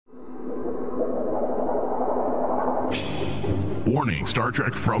Warning, Star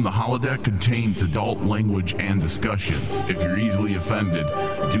Trek From the Holodeck contains adult language and discussions. If you're easily offended,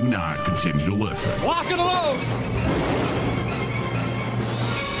 do not continue to listen. Lock and load!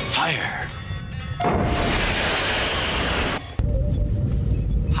 Fire!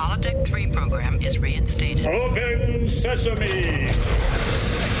 Holodeck 3 program is reinstated. Open sesame!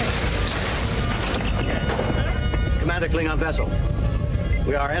 Commander Klingon vessel.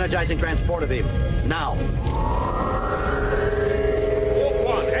 We are energizing transporter beam. Now. Warp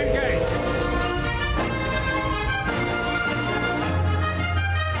 1, engage!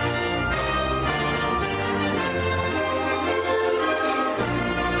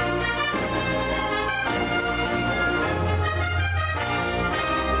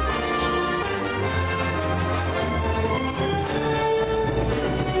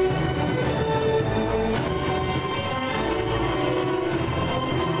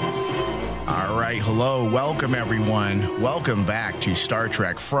 Hello, welcome everyone. Welcome back to Star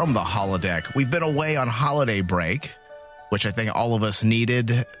Trek From the Holodeck. We've been away on holiday break, which I think all of us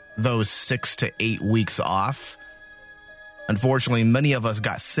needed those 6 to 8 weeks off. Unfortunately, many of us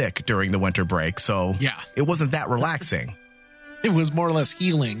got sick during the winter break, so it wasn't that relaxing. It was more or less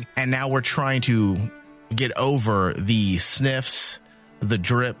healing. And now we're trying to get over the sniffs, the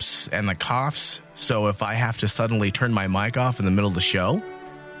drips, and the coughs. So if I have to suddenly turn my mic off in the middle of the show,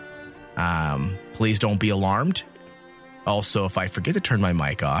 please don't be alarmed. Also, if I forget to turn my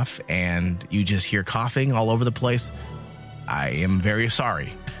mic off and you just hear coughing all over the place, I am very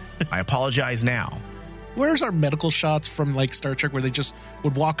sorry. I apologize now. Where's our medical shots from like Star Trek where they just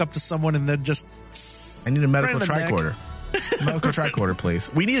would walk up to someone and then just... I need a medical tricorder. Medical tricorder,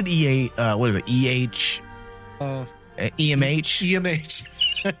 please. We need an EMH?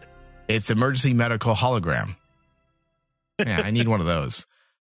 EMH. It's emergency medical hologram. Yeah, I need one of those.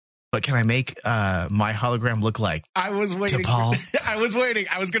 But can I make my hologram look like I was waiting. T'Pol? I was waiting.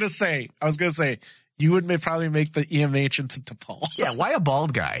 I was gonna say you would probably make the EMH into T'Pol. Yeah, why a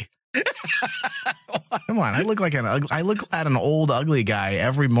bald guy? Come on, I look at an old ugly guy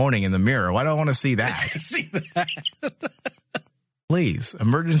every morning in the mirror. Why do I want to see that? See that? Please,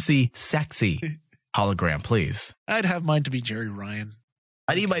 emergency sexy hologram, please. I'd have mine to be Jerry Ryan.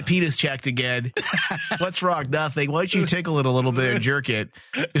 I need my penis checked again. What's wrong? Nothing. Why don't you tickle it a little bit and jerk it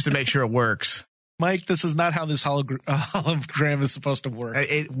just to make sure it works? Mike, this is not how this hologram is supposed to work.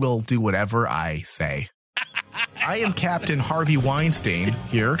 It will do whatever I say. I am Captain Harvey Weinstein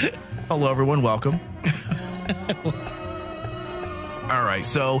here. Hello, everyone. Welcome. All right.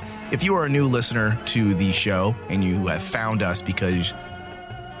 So if you are a new listener to the show and you have found us because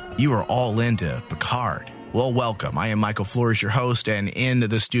you are all into Picard, well, welcome. I am Michael Flores, your host, and in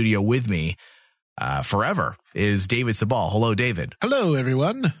the studio with me forever is David Sabal. Hello, David. Hello,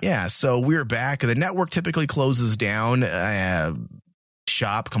 everyone. Yeah, so we're back. The network typically closes down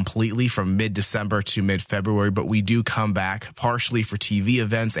shop completely from mid-December to mid-February, but we do come back partially for TV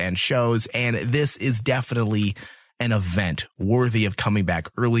events and shows, and this is definitely an event worthy of coming back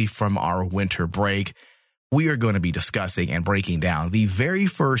early from our winter break. We are going to be discussing and breaking down the very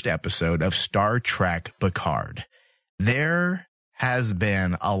first episode of Star Trek Picard. There has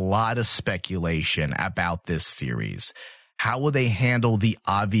been a lot of speculation about this series. How will they handle the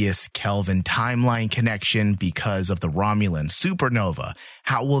obvious Kelvin timeline connection because of the Romulan supernova?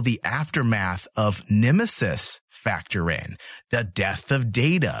 How will the aftermath of Nemesis factor in? The death of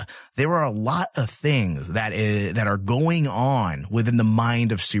Data? There are a lot of things that are going on within the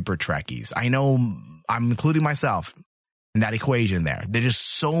mind of Super Trekkies. I know I'm including myself in that equation there. There's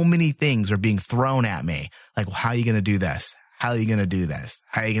just so many things are being thrown at me. Like, well, how are you going to do this? How are you going to do this?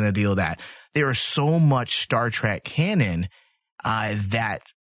 How are you going to deal with that? There is so much Star Trek canon that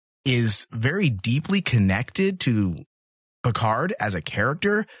is very deeply connected to Picard as a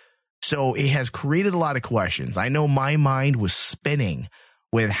character. So it has created a lot of questions. I know my mind was spinning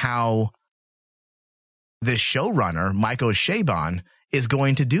with how the showrunner, Michael Chabon, is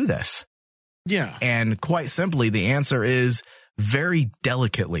going to do this. Yeah. And quite simply, the answer is very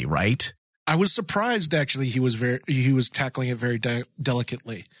delicately, right? I was surprised, actually, he was tackling it very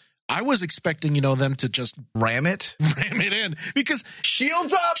delicately. I was expecting, them to just ram it in because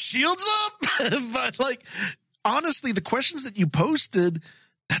shields up. But honestly, the questions that you posted,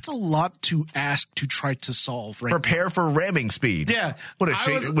 that's a lot to ask to try to solve. Right? Prepare for ramming speed. Yeah. What is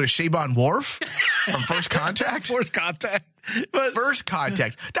Chabon Worf from First Contact? First Contact. But First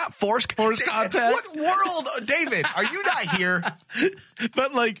Contact, not Force Contact. What world, David? Are you not here?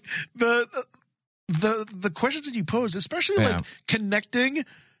 But the questions that you pose, especially connecting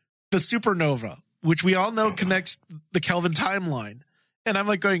the supernova, which we all know connects the Kelvin timeline, and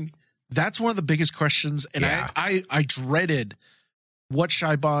I'm going, that's one of the biggest questions, and I dreaded what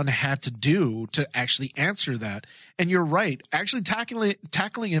Shiban had to do to actually answer that. And you're right. Actually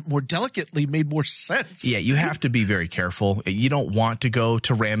tackling it more delicately made more sense. Yeah, you have to be very careful. You don't want to go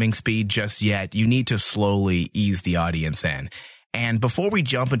to ramming speed just yet. You need to slowly ease the audience in. And before we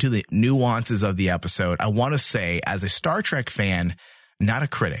jump into the nuances of the episode, I want to say, as a Star Trek fan, not a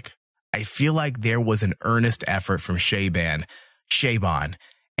critic, I feel like there was an earnest effort from Shaban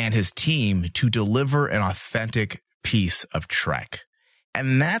and his team to deliver an authentic piece of Trek.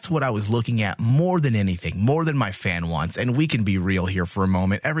 And that's what I was looking at more than anything, more than my fan wants. And we can be real here for a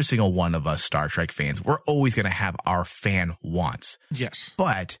moment. Every single one of us Star Trek fans, we're always going to have our fan wants. Yes.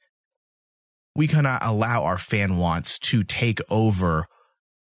 But we cannot allow our fan wants to take over,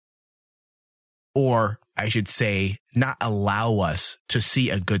 or I should say, not allow us to see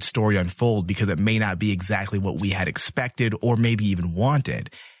a good story unfold, because it may not be exactly what we had expected or maybe even wanted.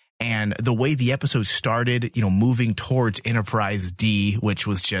 And the way the episode started, moving towards Enterprise D, which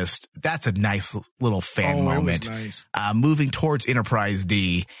was that's a nice little fan moment. It was nice. Moving towards Enterprise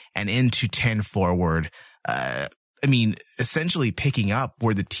D and into 10 forward. Essentially picking up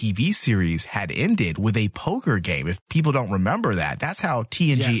where the TV series had ended with a poker game. If people don't remember that, that's how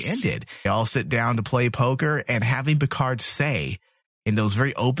TNG ended. They all sit down to play poker, and having Picard say in those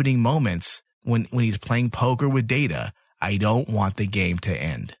very opening moments when he's playing poker with Data, I don't want the game to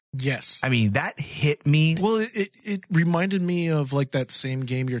end. Yes. That hit me. Well, it reminded me of like that same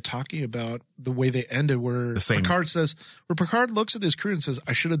game you're talking about, the way they ended, where Picard looks at his crew and says,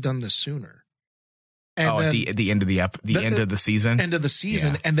 I should have done this sooner. And at the end of end of the season. End of the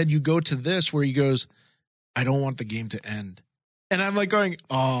season. Yeah. And then you go to this where he goes, I don't want the game to end. And I'm like going,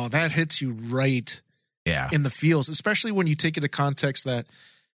 oh, that hits you right in the feels, especially when you take into context that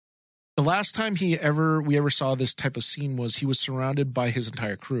the last time we ever saw this type of scene was he was surrounded by his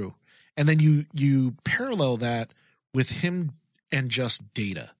entire crew. And then you parallel that with him and just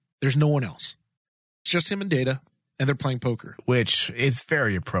Data. There's no one else. It's just him and Data, and they're playing poker. Which is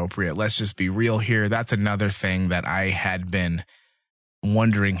very appropriate. Let's just be real here. That's another thing that I had been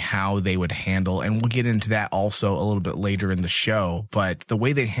wondering how they would handle, and we'll get into that also a little bit later in the show. But the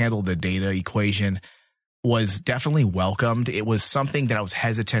way they handled the Data equation was definitely welcomed. It was something that I was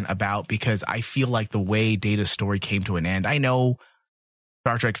hesitant about, because I feel like the way Data's story came to an end, I know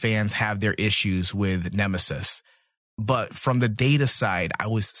Star Trek fans have their issues with Nemesis, but from the Data side, I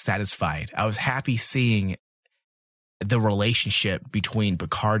was satisfied. I was happy seeing the relationship between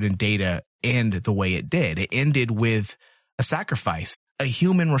Picard and Data end the way it did. It ended with a sacrifice, a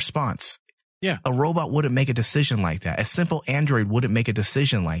human response. Yeah. A robot wouldn't make a decision like that. A simple android wouldn't make a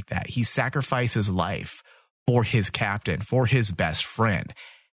decision like that. He sacrificed his life for his captain, for his best friend.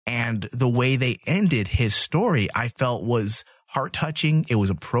 And the way they ended his story, I felt was heart-touching. It was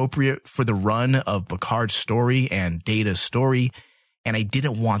appropriate for the run of Picard's story and Data's story. And I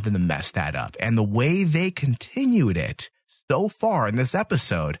didn't want them to mess that up. And the way they continued it so far in this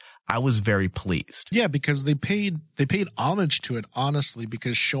episode, I was very pleased. Yeah, because they paid homage to it, honestly,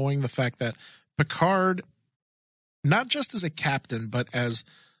 because showing the fact that Picard, not just as a captain, but as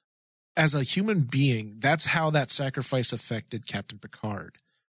a human being, that's how that sacrifice affected Captain Picard,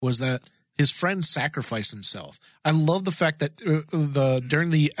 was that his friend sacrificed himself. I love the fact that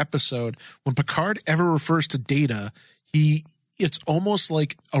during the episode, when Picard ever refers to Data, it's almost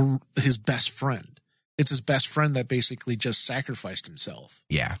like his best friend. It's his best friend that basically just sacrificed himself.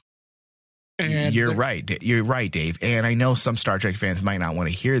 Yeah. And you're right. You're right, Dave. And I know some Star Trek fans might not want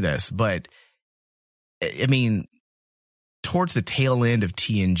to hear this, but towards the tail end of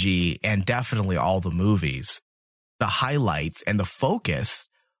TNG and definitely all the movies, the highlights and the focus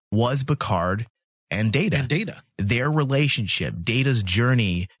was Picard and Data. Their relationship, Data's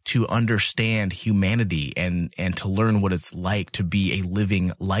journey to understand humanity and to learn what it's like to be a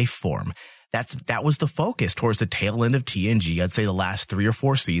living life form. That was the focus towards the tail end of TNG. I'd say the last 3 or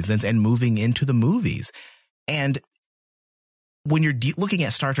 4 seasons and moving into the movies. And when you're looking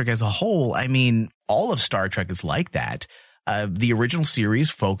at Star Trek as a whole, all of Star Trek is like that. The original series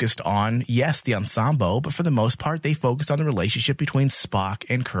focused on, yes, the ensemble, but for the most part, they focused on the relationship between Spock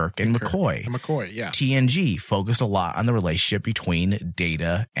and Kirk and McCoy. TNG focused a lot on the relationship between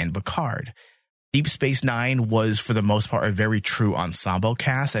Data and Picard. Deep Space Nine was, for the most part, a very true ensemble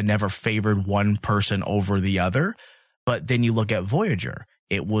cast and never favored one person over the other. But then you look at Voyager.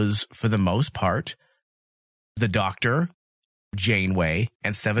 It was, for the most part, the Doctor, Janeway,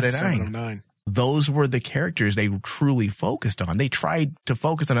 and 709. Those were the characters they truly focused on. They tried to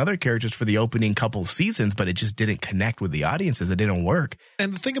focus on other characters for the opening couple seasons, but it just didn't connect with the audiences. It didn't work.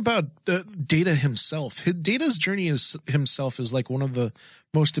 And the thing about Data himself, Data's journey himself is like one of the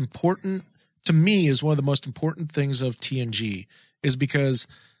most important, to me, is one of the most important things of TNG, is because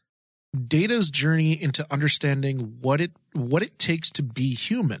Data's journey into understanding what it takes to be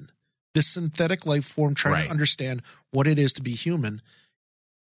human, this synthetic life form, trying to understand what it is to be human,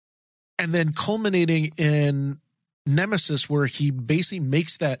 and then culminating in Nemesis, where he basically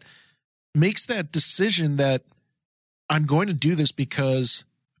makes that decision that I'm going to do this because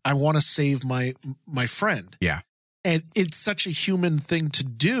I want to save my friend. Yeah. And it's such a human thing to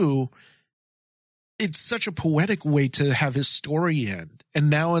do. It's such a poetic way to have his story end. And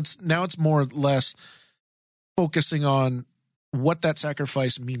now it's more or less focusing on what that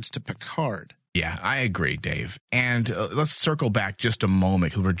sacrifice means to Picard. Yeah, I agree, Dave. And let's circle back just a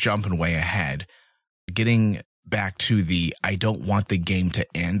moment because we're jumping way ahead. Getting back to the I don't want the game to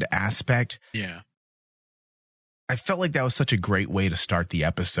end aspect. Yeah. I felt like that was such a great way to start the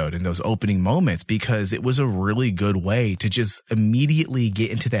episode in those opening moments, because it was a really good way to just immediately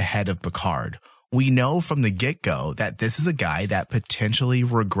get into the head of Picard. We know from the get-go that this is a guy that potentially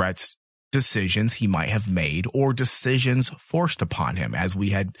regrets decisions he might have made or decisions forced upon him, as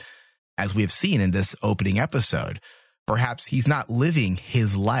we have seen in this opening episode. Perhaps he's not living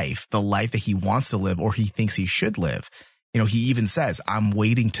his life, the life that he wants to live or he thinks he should live. You know, he even says, I'm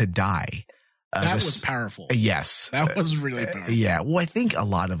waiting to die. That was powerful. Yes. That was really powerful. Yeah. Well, I think a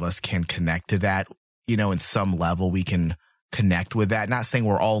lot of us can connect to that. You know, in some level, we can connect with that. Not saying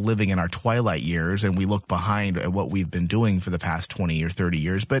we're all living in our twilight years and we look behind at what we've been doing for the past 20 or 30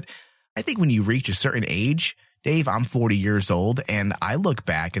 years. But I think when you reach a certain age, Dave, I'm 40 years old, and I look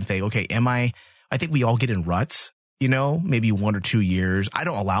back and think, okay, I think we all get in ruts, you know, maybe 1 or 2 years. I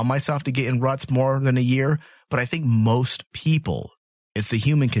don't allow myself to get in ruts more than a year, but I think most people, it's the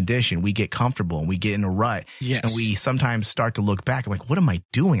human condition. We get comfortable and we get in a rut. Yes. And we sometimes start to look back. I'm like, what am I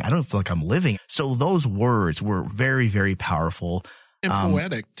doing? I don't feel like I'm living. So those words were very, very powerful. And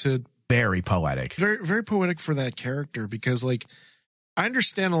poetic. Very poetic. Very, very poetic for that character, because, like, I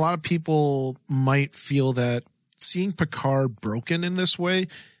understand a lot of people might feel that seeing Picard broken in this way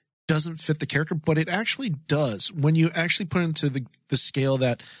doesn't fit the character, but it actually does when you actually put into the scale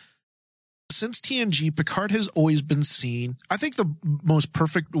that since TNG, Picard has always been seen. I think the most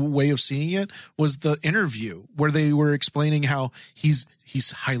perfect way of seeing it was the interview where they were explaining how he's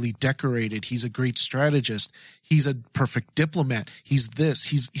highly decorated. He's a great strategist. He's a perfect diplomat. He's this.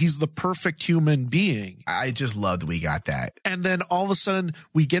 He's the perfect human being. I just loved we got that. And then all of a sudden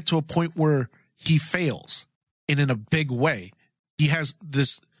we get to a point where he fails in a big way. He has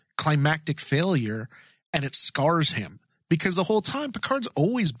this climactic failure and it scars him. Because the whole time, Picard's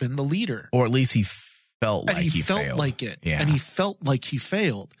always been the leader. Or at least he felt like he failed. And he felt like it. Yeah. And he felt like he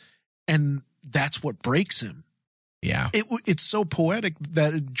failed. And that's what breaks him. Yeah. It's so poetic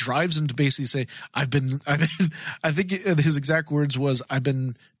that it drives him to basically say, I think his exact words was, I've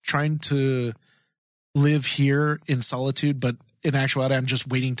been trying to live here in solitude, but in actuality, I'm just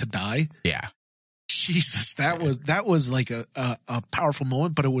waiting to die. Yeah. Jesus, that was like a powerful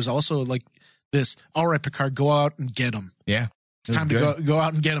moment, but it was also like, this, all right, Picard, go out and get him. Yeah. It's time to go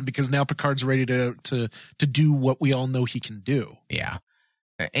out and get him, because now Picard's ready to do what we all know he can do. Yeah.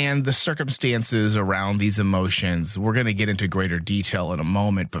 And the circumstances around these emotions, we're going to get into greater detail in a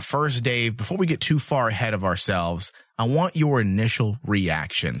moment. But first, Dave, before we get too far ahead of ourselves, I want your initial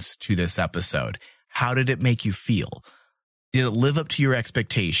reactions to this episode. How did it make you feel? Did it live up to your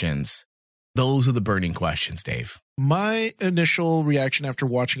expectations? Those are the burning questions, Dave. My initial reaction after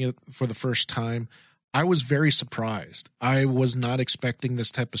watching it for the first time, I was very surprised. I was not expecting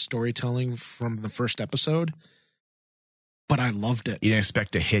this type of storytelling from the first episode, but I loved it. You didn't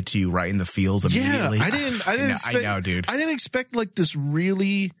expect to hit you right in the feels immediately? Yeah, I didn't expect, I know, dude. I didn't expect like this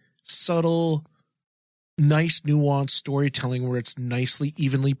really subtle, nice, nuanced storytelling where it's nicely,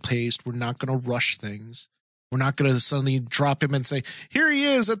 evenly paced. We're not going to rush things. We're not going to suddenly drop him and say, here he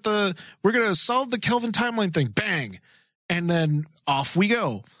is we're going to solve the Kelvin timeline thing. Bang. And then off we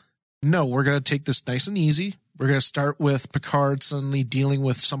go. No, we're going to take this nice and easy. We're going to start with Picard suddenly dealing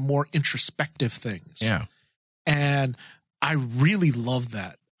with some more introspective things. Yeah. And I really love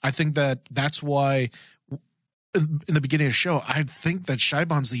that. I think that's why in the beginning of the show, I think that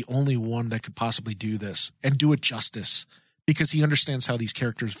Shiban's the only one that could possibly do this and do it justice. Because he understands how these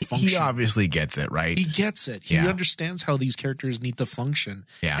characters function. He obviously gets it, right? He gets it. He understands how these characters need to function.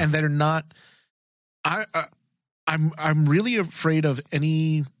 Yeah. And they're not. I'm really afraid of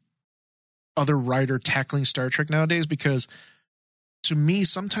any other writer tackling Star Trek nowadays, because to me,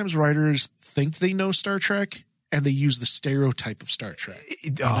 sometimes writers think they know Star Trek and they use the stereotype of Star Trek.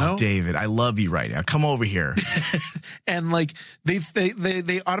 Oh, David, I love you right now. Come over here. And like they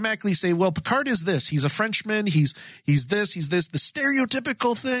automatically say, well, Picard is this. He's a Frenchman. He's this. The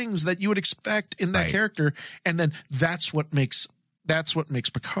stereotypical things that you would expect in that character. And then that's what makes that's what makes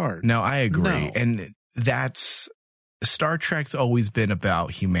Picard. No, I agree. No. And that's Star Trek's always been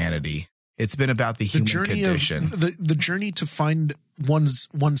about humanity. It's been about the human condition. The journey to find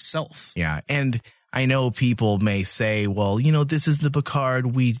oneself. Yeah. And I know people may say, well, you know, this is the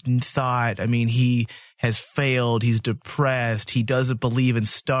Picard we thought. I mean, he has failed. He's depressed. He doesn't believe in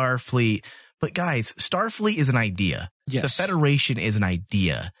Starfleet. But guys, Starfleet is an idea. Yes. The Federation is an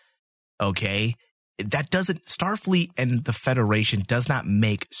idea. Okay. Starfleet and the Federation does not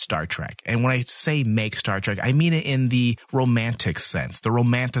make Star Trek. And when I say make Star Trek, I mean it in the romantic sense, the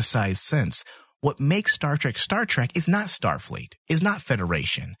romanticized sense. What makes Star Trek is not Starfleet, is not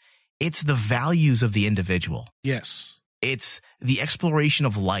Federation. It's the values of the individual. Yes. It's the exploration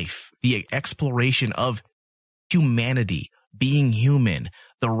of life, the exploration of humanity, being human,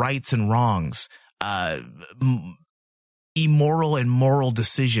 the rights and wrongs, immoral and moral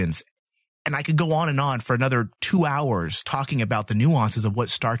decisions. And I could go on for another 2 hours talking about the nuances of what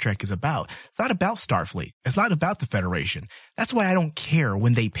Star Trek is about. It's not about Starfleet. It's not about the Federation. That's why I don't care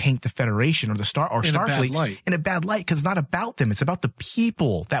when they paint the Federation or Starfleet in a bad light, because it's not about them. It's about the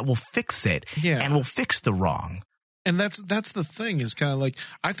people that will fix it and will fix the wrong. And that's the thing, is kind of like,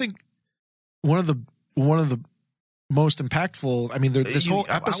 I think one of the most impactful. I mean, this whole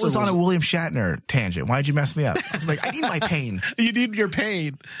episode I was on a William Shatner tangent. Why'd you mess me up? I was like, I need my pain. You need your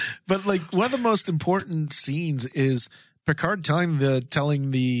pain. But like, one of the most important scenes is Picard telling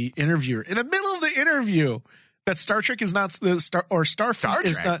the interviewer in the middle of the interview that Star Trek is not Starfleet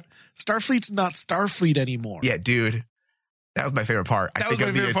is not Starfleet's not Starfleet anymore. Yeah, dude, that was my favorite part. I think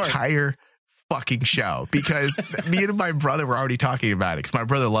of the entire fucking show, because me and my brother were already talking about it because my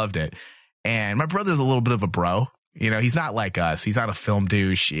brother loved it, and my brother's a little bit of a bro. You know, he's not like us. He's not a film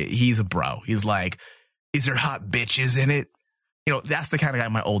douche. He's a bro. He's like, is there hot bitches in it? You know, that's the kind of guy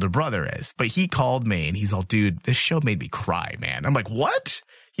my older brother is. But he called me and he's all, dude, this show made me cry, man. I'm like, what?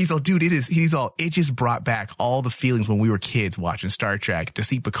 He's all, dude, it just brought back all the feelings when we were kids watching Star Trek, to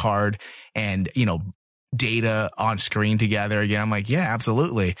see Picard and, you know, Data on screen together again. I'm like, yeah,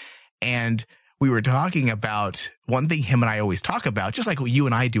 absolutely. And we were talking about one thing him and I always talk about, just like what you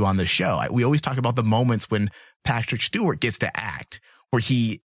and I do on the show. We always talk about the moments when Patrick Stewart gets to act, where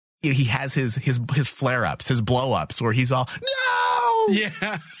he has his flare-ups, his blow-ups, where he's all, no!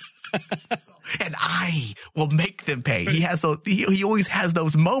 Yeah. And I will make them pay. He has those, he always has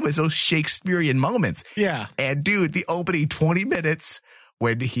those moments, those Shakespearean moments. Yeah. And dude, the opening 20 minutes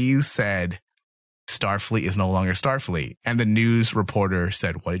when he said, Starfleet is no longer Starfleet. And the news reporter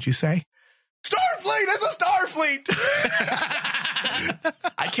said, what did you say? Starfleet! It's a Starfleet!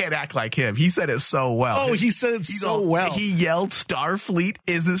 I can't act like him. He said it so well. Oh, he said it so well. He yelled, Starfleet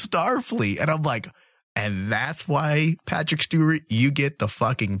isn't Starfleet. And I'm like, and that's why, Patrick Stewart, you get the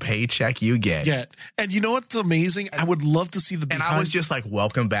fucking paycheck you get. Yeah. And you know what's amazing? I would love to see And I was just like,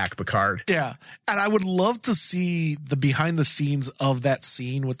 welcome back, Picard. Yeah. And I would love to see the behind the scenes of that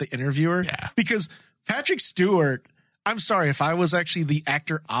scene with the interviewer. Yeah. Because Patrick Stewart, I'm sorry, if I was actually the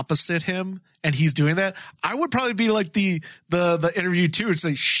actor opposite him and he's doing that, I would probably be like the interview too and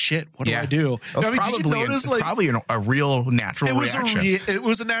say, shit, what do I do? I mean, did you notice, probably a real natural reaction. It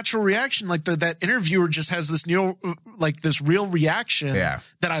was a natural reaction. Like that interviewer just has this this real reaction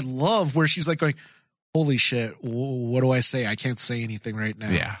that I love, where she's like going, holy shit, what do I say? I can't say anything right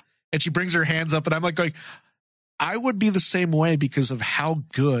now. Yeah. And she brings her hands up and I'm like going, I would be the same way because of how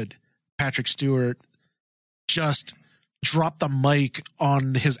good Patrick Stewart just dropped the mic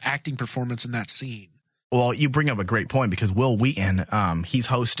on his acting performance in that scene. Well, you bring up a great point, because Will Wheaton, he's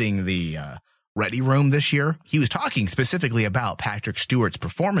hosting the Ready Room this year. He was talking specifically about Patrick Stewart's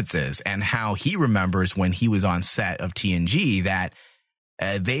performances and how he remembers when he was on set of TNG that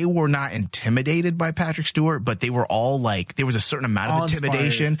they were not intimidated by Patrick Stewart, but they were all like, there was a certain amount of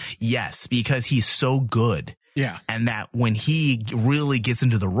intimidation. Yes, because he's so good. Yeah. And that when he really gets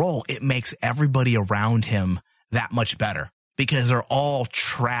into the role, it makes everybody around him that much better, because they're all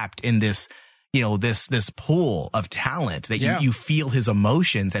trapped in this, you know, this pool of talent that you feel his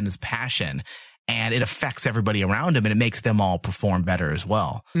emotions and his passion, and it affects everybody around him, and it makes them all perform better as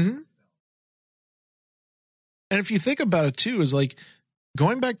well. Mm-hmm. And if you think about it too, is like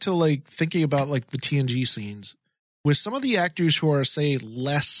going back to like thinking about like the TNG scenes with some of the actors who are, say,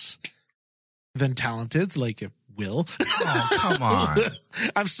 less than talented, like Will. Oh, come on.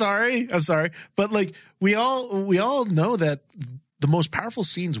 I'm sorry. But like we all know that the most powerful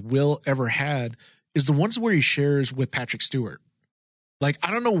scenes Will ever had is the ones where he shares with Patrick Stewart. Like, I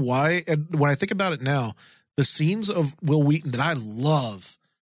don't know why. And when I think about it now, the scenes of Will Wheaton that I love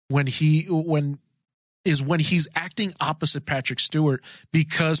when is when he's acting opposite Patrick Stewart,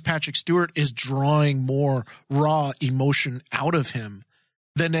 because Patrick Stewart is drawing more raw emotion out of him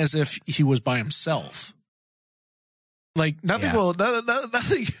than as if he was by himself. Like nothing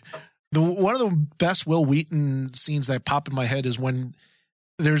nothing. One of the best Will Wheaton scenes that pop in my head is when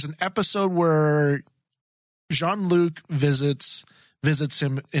there's an episode where Jean-Luc visits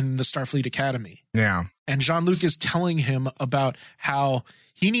him in the Starfleet Academy. Yeah. And Jean-Luc is telling him about how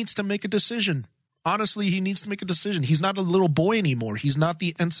he needs to make a decision. Honestly, he needs to make a decision. He's not a little boy anymore. He's not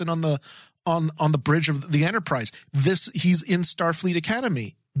the ensign on the bridge of the Enterprise. He's in Starfleet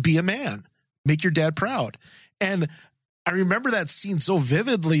Academy. Be a man. Make your dad proud. And I remember that scene so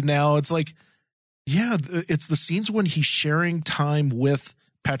vividly now. It's like, yeah, it's the scenes when he's sharing time with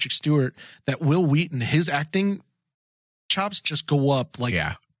Patrick Stewart that Will Wheaton, his acting chops just go up like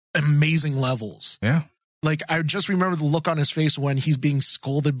amazing levels. Yeah. Like, I just remember the look on his face when he's being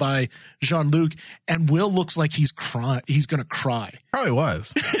scolded by Jean-Luc, and Will looks like he's crying. He's going to cry. Probably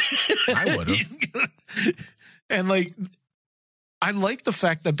was. I would have. And like, I like the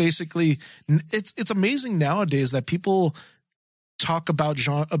fact that basically it's amazing nowadays that people talk about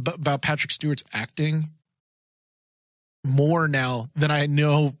Patrick Stewart's acting more now than I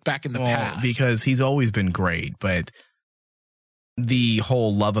know back in the past. Because he's always been great, but the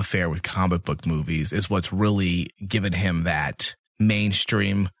whole love affair with comic book movies is what's really given him that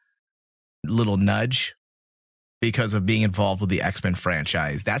mainstream little nudge because of being involved with the X-Men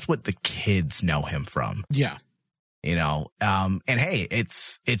franchise. That's what the kids know him from. Yeah. You know, and hey,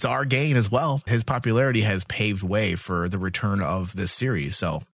 it's our gain as well. His popularity has paved way for the return of this series.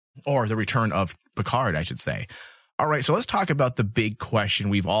 Or the return of Picard, I should say. All right, so let's talk about the big question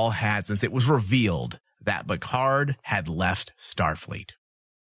we've all had since it was revealed that Picard had left Starfleet.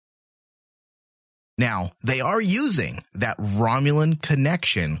 Now, they are using that Romulan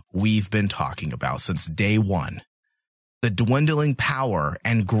connection we've been talking about since day one. The dwindling power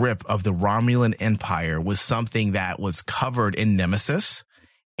and grip of the Romulan Empire was something that was covered in Nemesis.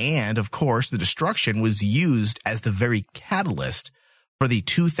 And, of course, the destruction was used as the very catalyst for the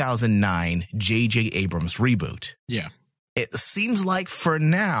 2009 J.J. Abrams reboot. Yeah. It seems like for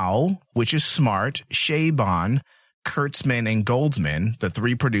now, which is smart, Chabon, Kurtzman, and Goldsman, the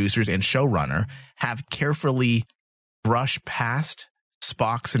three producers and showrunner, have carefully brushed past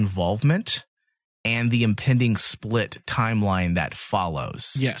Spock's involvement and the impending split timeline that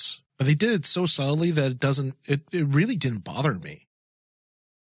follows. Yes, but they did it so subtly that it really didn't bother me.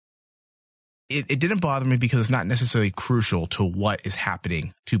 It didn't bother me because it's not necessarily crucial to what is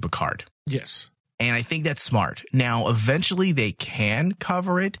happening to Picard. Yes. And I think that's smart. Now, eventually they can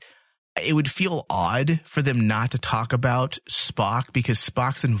cover it. It would feel odd for them not to talk about Spock because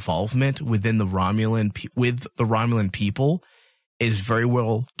Spock's involvement within the Romulan people is very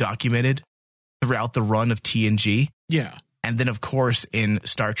well documented throughout the run of TNG. Yeah. And then, of course, in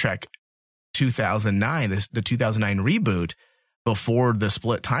Star Trek 2009, the 2009 reboot, before the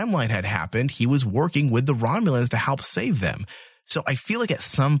split timeline had happened, he was working with the Romulans to help save them. So I feel like at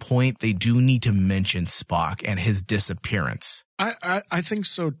some point they do need to mention Spock and his disappearance. I think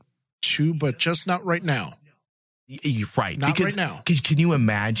so too, but just not right now. Right. Not right now. Can you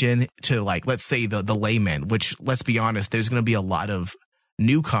imagine to, like, let's say the layman, which, let's be honest, there's going to be a lot of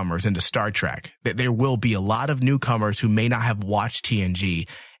newcomers into Star Trek. There will be a lot of newcomers who may not have watched TNG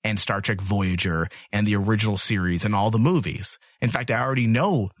and Star Trek Voyager and the original series and all the movies. In fact, I already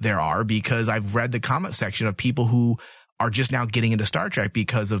know there are because I've read the comment section of people who are just now getting into Star Trek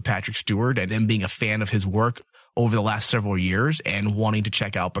because of Patrick Stewart and them being a fan of his work over the last several years and wanting to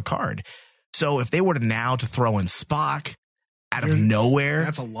check out Picard. So if they were to throw in Spock out of nowhere,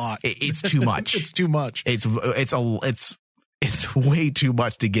 that's a lot. It's too much. It's too much. It's way too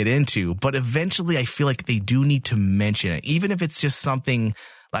much to get into. But eventually, I feel like they do need to mention it, even if it's just something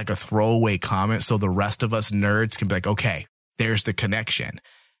like a throwaway comment, so the rest of us nerds can be like, okay, there's the connection.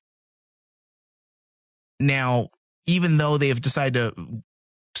 Now, even though they have decided to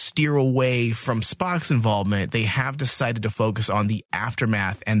steer away from Spock's involvement, they have decided to focus on the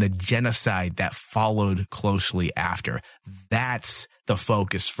aftermath and the genocide that followed closely after. That's the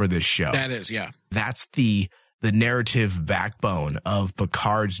focus for this show. That is, yeah. That's the narrative backbone of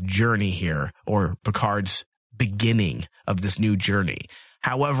Picard's journey here, or Picard's beginning of this new journey.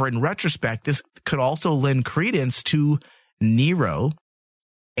 However, in retrospect, this could also lend credence to Nero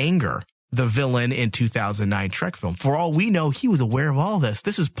Anger, the villain in 2009 Trek film. For all we know, he was aware of all this.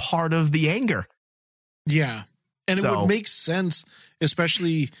 This is part of the anger. Yeah. And it would make sense,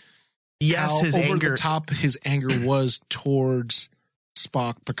 especially his over anger, the top his anger was towards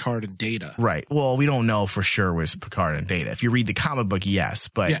Spock, Picard, and Data. Right. Well, we don't know for sure was Picard and Data. If you read the comic book, yes.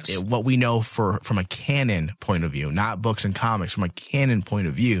 But what we know from a canon point of view, not books and comics, from a canon point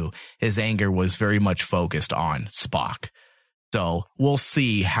of view, his anger was very much focused on Spock. So we'll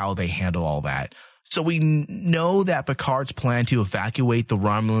see how they handle all that. So we know that Picard's plan to evacuate the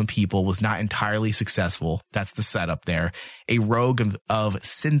Romulan people was not entirely successful. That's the setup there. A rogue of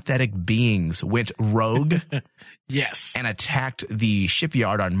synthetic beings went rogue. Yes. And attacked the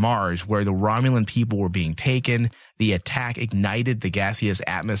shipyard on Mars where the Romulan people were being taken. The attack ignited the gaseous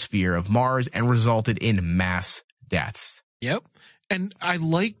atmosphere of Mars and resulted in mass deaths. Yep. And I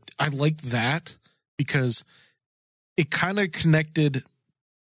liked that because it kind of connected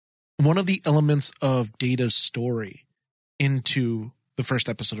one of the elements of Data's story into the first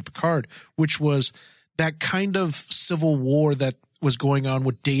episode of Picard, which was that kind of civil war that was going on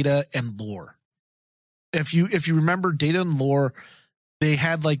with Data and Lore. If you remember Data and Lore, they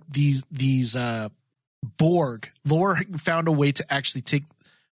had like these Borg. Lore found a way to actually take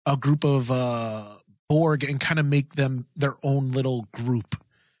a group of Borg and kind of make them their own little group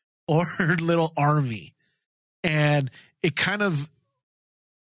or little army. And it kind of,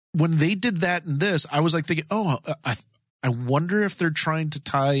 when they did that in this, I was like thinking, I wonder if they're trying to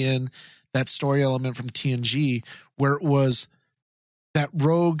tie in that story element from TNG where it was that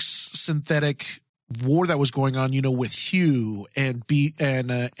rogue synthetic war that was going on, with Hugh and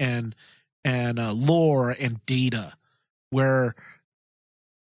Lore and Data, where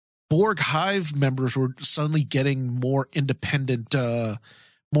Borg Hive members were suddenly getting more independent thought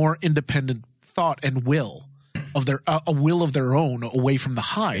and will of their a will of their own away from the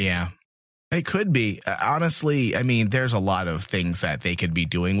Hive. Yeah, it could be. Honestly, I mean, there's a lot of things that they could be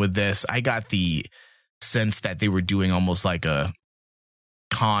doing with this. I got the sense that they were doing almost like a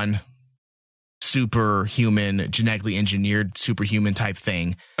superhuman, genetically engineered superhuman type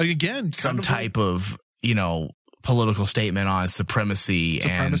thing. Again, some type of, political statement on supremacy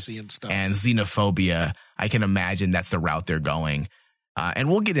and stuff and xenophobia. I can imagine that's the route they're going. And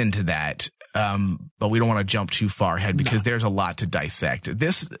we'll get into that. But we don't want to jump too far ahead because there's a lot to dissect.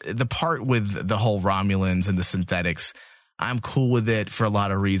 The part with the whole Romulans and the synthetics, I'm cool with it for a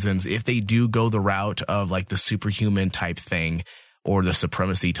lot of reasons. If they do go the route of like the superhuman type thing or the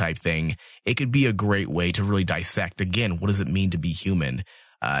supremacy type thing, it could be a great way to really dissect, again, what does it mean to be human?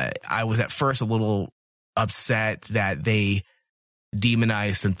 I was at first a little upset that they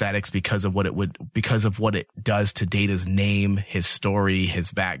demonize synthetics because of what it does to Data's name, his story,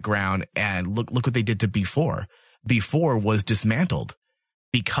 his background. And look what they did to Before. Before was dismantled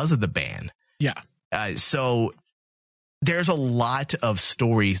because of the ban. Yeah. So there's a lot of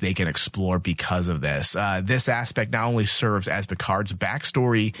stories they can explore because of this. This aspect not only serves as Picard's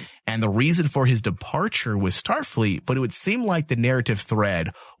backstory and the reason for his departure with Starfleet, but it would seem like the narrative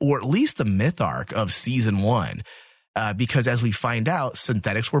thread, or at least the myth arc of season 1. Because as we find out,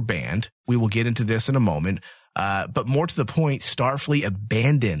 synthetics were banned. We will get into this in a moment. But more to the point, Starfleet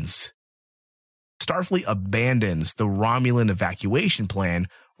abandons the Romulan evacuation plan,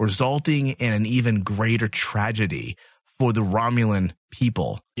 resulting in an even greater tragedy for the Romulan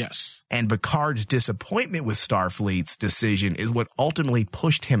people. Yes. And Picard's disappointment with Starfleet's decision is what ultimately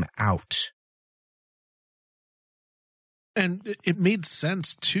pushed him out. And it made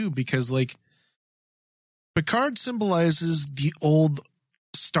sense too, because like Picard symbolizes the old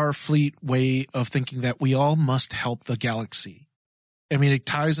Starfleet way of thinking that we all must help the galaxy. I mean, it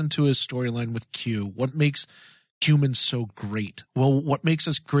ties into his storyline with Q. What makes humans so great? Well, what makes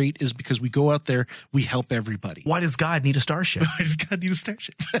us great is because we go out there, we help everybody. Why does God need a starship? Why does God need a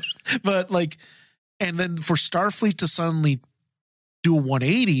starship? But like, and then for Starfleet to suddenly do a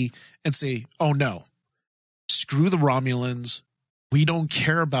 180 and say, oh no, screw the Romulans. We don't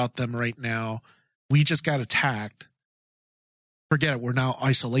care about them right now. We just got attacked. Forget it. We're now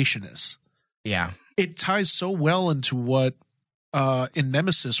isolationists. Yeah. It ties so well into what, in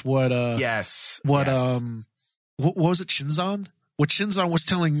Nemesis, what was it, Shinzon? What Shinzon was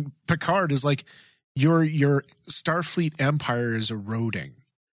telling Picard is like, your Starfleet empire is eroding,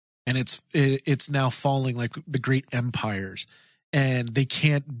 and it's now falling like the great empires, and they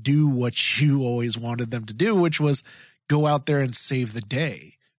can't do what you always wanted them to do, which was go out there and save the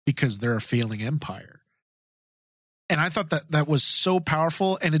day because they're a failing empire. And I thought that was so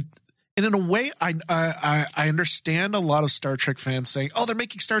powerful, and in a way, I understand a lot of Star Trek fans saying, "Oh, they're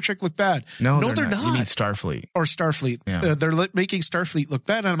making Star Trek look bad." No, they're not. You mean Starfleet or Starfleet? Yeah. They're making Starfleet look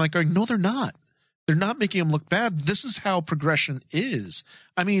bad, and I'm like going, "No, they're not. They're not making them look bad. This is how progression is."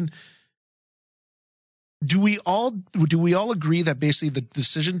 I mean, do we all agree that basically the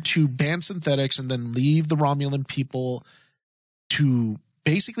decision to ban synthetics and then leave the Romulan people to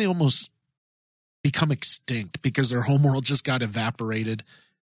basically almost become extinct because their homeworld just got evaporated.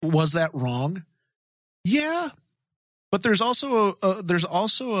 Was that wrong? Yeah. But there's also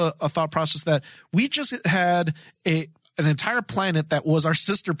a thought process that we just had an entire planet that was our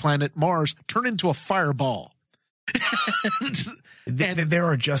sister planet, Mars, turn into a fireball. There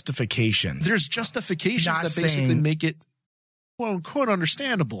are justifications. There's justifications that basically make it, quote unquote,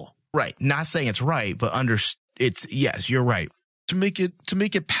 understandable. Right. Not saying it's right, but yes, you're right. To make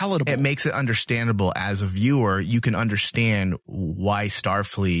it palatable. It makes it understandable as a viewer. You can understand why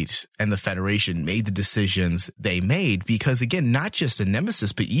Starfleet and the Federation made the decisions they made, because again, not just in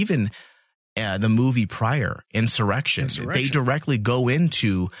Nemesis, but even the movie prior, Insurrection. They directly go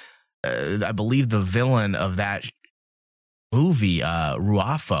into, I believe, the villain of that movie,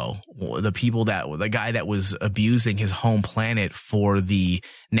 Ruafo, the guy that was abusing his home planet for the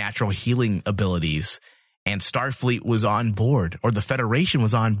natural healing abilities. And Starfleet was on board, or the Federation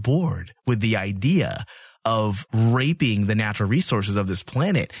was on board with the idea of raping the natural resources of this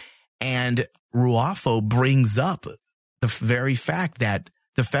planet. And Ruafo brings up the very fact that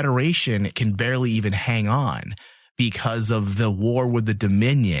the Federation can barely even hang on because of the war with the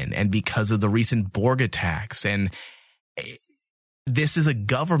Dominion and because of the recent Borg attacks. And this is a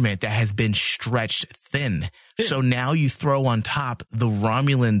government that has been stretched thin. Yeah. So now you throw on top the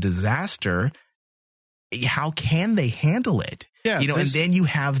Romulan disaster. How can they handle it? Yeah, and then you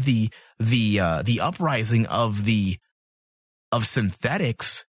have the uprising of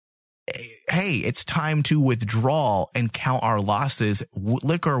synthetics. Hey, it's time to withdraw and count our losses,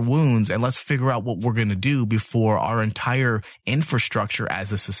 lick our wounds, and let's figure out what we're going to do before our entire infrastructure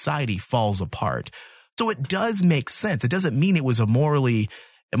as a society falls apart. So it does make sense. It doesn't mean it was a morally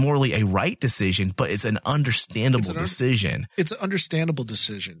a right decision, but it's an understandable decision. It's an understandable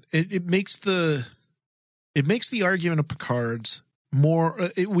decision. It makes the argument of Picard's more.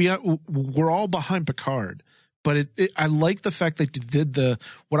 We're all behind Picard, but I like the fact that they did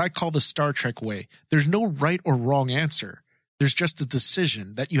what I call the Star Trek way. There's no right or wrong answer. There's just a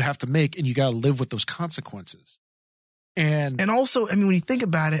decision that you have to make, and you got to live with those consequences. And also, I mean, when you think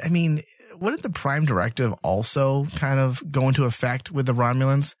about it, I mean, wouldn't the Prime Directive also kind of go into effect with the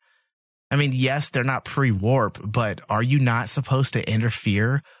Romulans? I mean, yes, they're not pre-warp, but are you not supposed to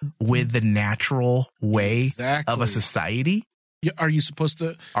interfere with the natural way of a society? Yeah, are you supposed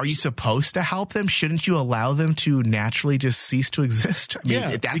to? Are you supposed to help them? Shouldn't you allow them to naturally just cease to exist? I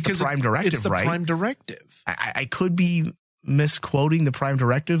mean, that's the Prime Directive, it's the right? Prime Directive. I could be misquoting the Prime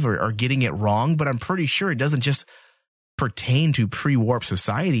Directive or getting it wrong, but I'm pretty sure it doesn't just pertain to pre-warp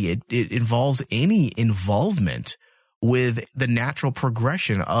society. It involves any involvement with the natural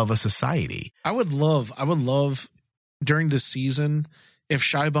progression of a society. I would love during this season if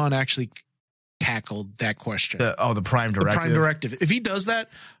Shiban actually tackled that question. The Prime Directive. The Prime Directive. If he does that,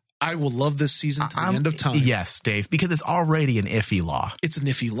 I will love this season to the end of time. Yes, Dave, because it's already an iffy law. It's an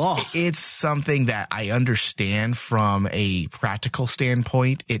iffy law. It's something that I understand from a practical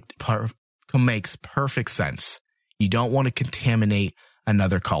standpoint. It makes perfect sense. You don't want to contaminate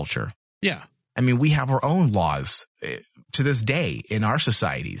another culture. Yeah. I mean, we have our own laws to this day in our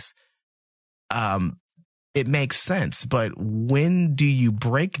societies. It makes sense, but when do you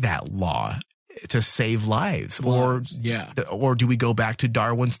break that law to save lives? Or do we go back to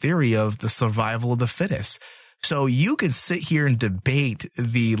Darwin's theory of the survival of the fittest? So you could sit here and debate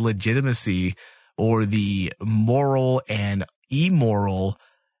the legitimacy or the moral and immoral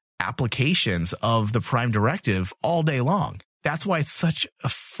applications of the Prime Directive all day long. That's why it's such a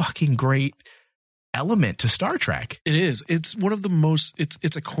fucking great element to Star Trek. It is. It's one of the most,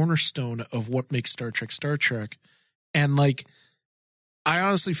 it's a cornerstone of what makes Star Trek. And like, I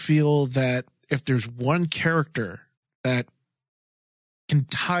honestly feel that if there's one character that can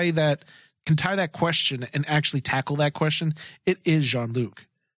tie that question and actually tackle that question, it is Jean-Luc.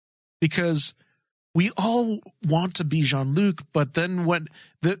 Because we all want to be Jean-Luc, but then when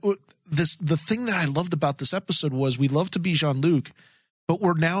the thing that I loved about this episode was we love to be Jean-Luc, but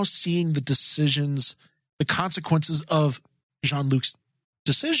we're now seeing the decisions, the consequences of Jean-Luc's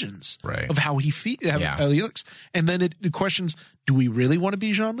decisions, right? Of how he how he looks. And then it questions, do we really want to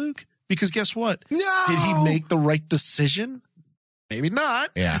be Jean-Luc? Because guess what? No! Did he make the right decision? Maybe not.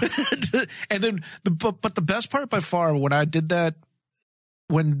 Yeah. And then but the best part by far, when I did that,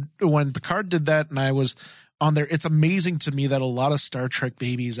 when Picard did that and I was on there, it's amazing to me that a lot of Star Trek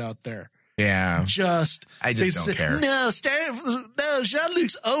babies out there Yeah. I just don't care. No,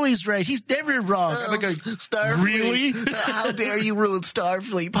 Jean-Luc's always right. He's never wrong. I'm like, Starfleet. Really? How dare you ruin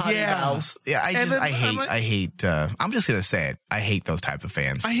Starfleet, potty mouths? Yeah, I'm just going to say it. I hate those type of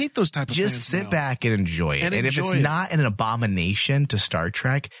fans. I hate those type of fans. Just sit back and enjoy it. And if it's not an abomination to Star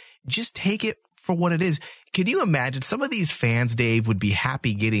Trek, just take it for what it is. Can you imagine some of these fans, Dave, would be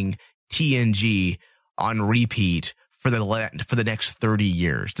happy getting TNG on repeat for the next 30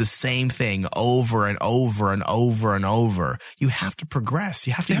 years, the same thing over and over and over and over. You have to progress.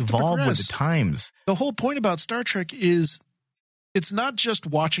 You have to evolve with the times. The whole point about Star Trek is it's not just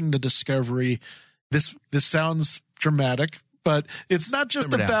watching the Discovery. This sounds dramatic, but it's not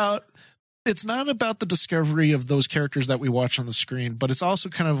just it's not about the discovery of those characters that we watch on the screen, but it's also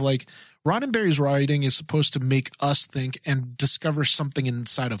kind of like Roddenberry's writing is supposed to make us think and discover something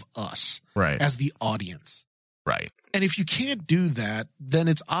inside of us, right, as the audience. Right. And if you can't do that, then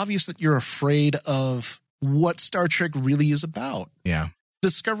it's obvious that you're afraid of what Star Trek really is about. Yeah.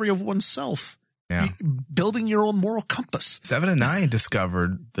 Discovery of oneself. Yeah. Building your own moral compass. 7 and 9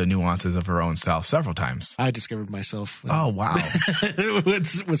 discovered the nuances of her own self several times. I discovered myself. Oh, wow.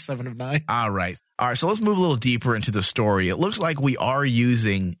 with 7 of 9. All right. So let's move a little deeper into the story. It looks like we are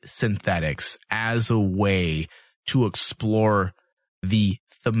using synthetics as a way to explore the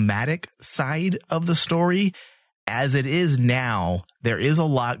thematic side of the story. As it is now, there's a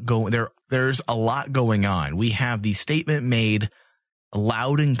lot going on. We have the statement made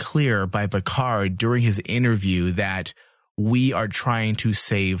loud and clear by Picard during his interview that we are trying to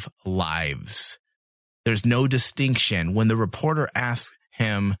save lives. There's no distinction. When the reporter asks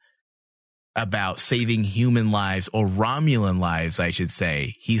him about saving human lives, or Romulan lives, I should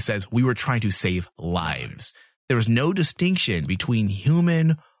say, he says, we were trying to save lives. There was no distinction between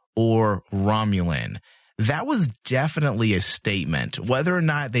human or Romulan. That was definitely a statement. Whether or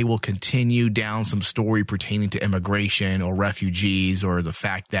not they will continue down some story pertaining to immigration or refugees, or the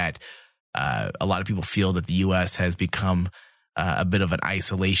fact that a lot of people feel that the U.S. has become a bit of an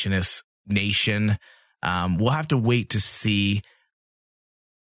isolationist nation, we'll have to wait to see.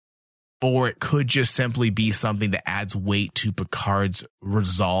 Or it could just simply be something that adds weight to Picard's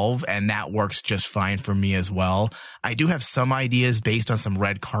resolve, and that works just fine for me as well. I do have some ideas based on some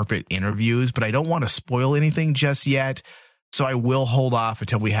red carpet interviews, but I don't want to spoil anything just yet, so I will hold off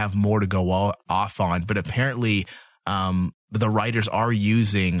until we have more to go off on. But apparently, the writers are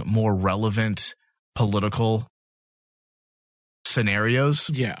using more relevant political scenarios.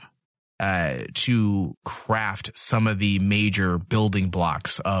 Yeah. To craft some of the major building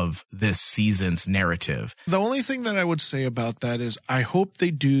blocks of this season's narrative. The only thing that I would say about that is I hope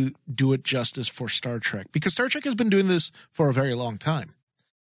they do it justice for Star Trek, because Star Trek has been doing this for a very long time.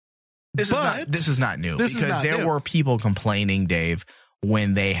 This is not new, because there were people complaining, Dave,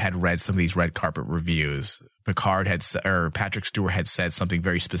 when they had read some of these red carpet reviews. Patrick Stewart had said something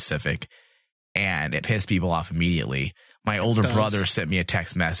very specific, and it pissed people off immediately. My older brother sent me a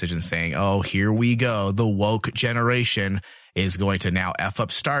text message and saying, oh, here we go. The woke generation is going to now F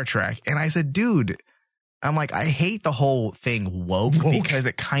up Star Trek. And I said, dude, I'm like, I hate the whole thing woke. Because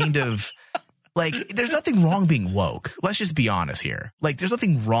it kind of like, there's nothing wrong being woke. Let's just be honest here. Like, there's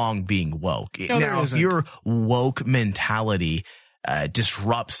nothing wrong being woke. No, now, if your woke mentality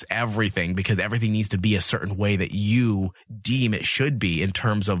disrupts everything because everything needs to be a certain way that you deem it should be in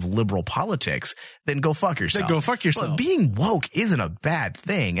terms of liberal politics, then go fuck yourself. But being woke isn't a bad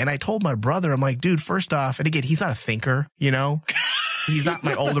thing. And I told my brother, I'm like, dude, first off, and again, he's not a thinker, you know? He's not,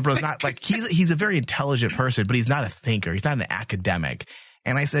 my older brother's not like, he's a very intelligent person, but he's not a thinker. He's not an academic.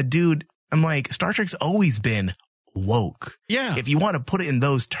 And I said, dude, I'm like, Star Trek's always been woke. Yeah. If you want to put it in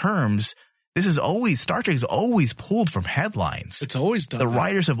those terms, Star Trek's always pulled from headlines. It's always done. The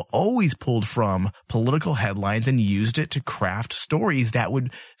writers have always pulled from political headlines and used it to craft stories that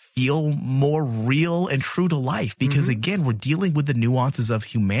would feel more real and true to life. Because again, we're dealing with the nuances of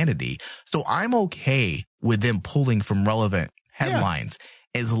humanity. So I'm okay with them pulling from relevant headlines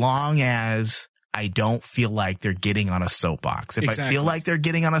as long as I don't feel like they're getting on a soapbox. If I feel like they're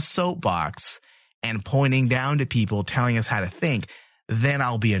getting on a soapbox and pointing down to people, telling us how to think, then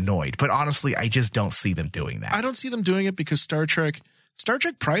I'll be annoyed. But honestly, I just don't see them doing that. I don't see them doing it because Star Trek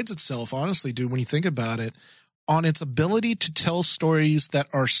prides itself, honestly, dude, when you think about it, on its ability to tell stories that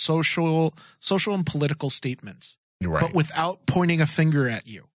are social and political statements, right, but without pointing a finger at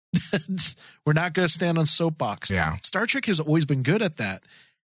you. We're not going to stand on soapbox. Yeah. Star Trek has always been good at that.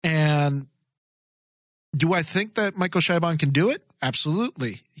 And do I think that Michael Chabon can do it?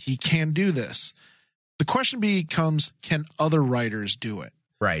 Absolutely. He can do this. The question becomes, can other writers do it?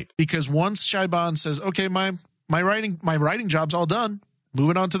 Right. Because once Chabon says, okay, my writing job's all done,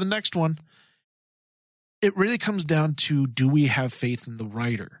 moving on to the next one, it really comes down to, do we have faith in the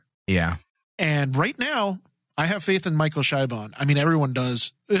writer? Yeah. And right now, I have faith in Michael Chabon. I mean, everyone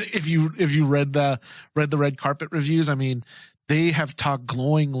does. If you read the red carpet reviews, I mean, they have talked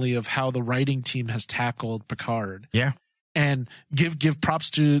glowingly of how the writing team has tackled Picard. Yeah. And give props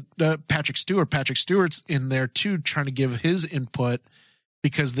to Patrick Stewart. Patrick Stewart's in there too, trying to give his input,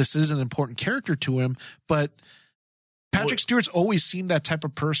 because this is an important character to him. But Patrick Stewart's always seemed that type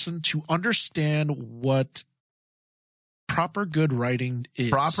of person to understand what proper good writing is.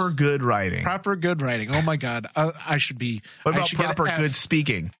 Proper good writing. Oh my God. I should be. What about proper good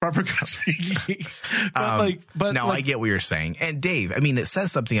speaking? Proper good speaking. I get what you're saying. And Dave, I mean, it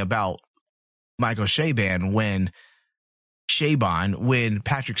says something about Michael Chabon when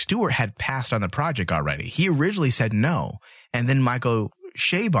Patrick Stewart had passed on the project already. He originally said no. And then Michael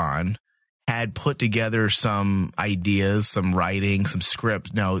Chabon had put together some ideas, some writing, some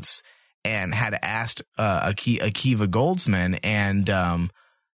script notes, and had asked Akiva Goldsman and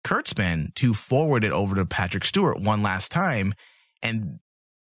Kurtzman to forward it over to Patrick Stewart one last time. And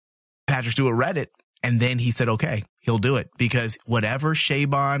Patrick Stewart read it, and then he said, okay, he'll do it, because whatever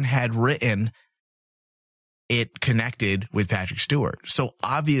Chabon had written, it connected with Patrick Stewart. So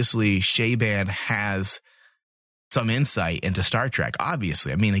obviously Chabon has some insight into Star Trek.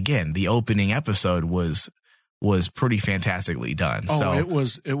 Obviously, I mean, again, the opening episode was pretty fantastically done. Oh, so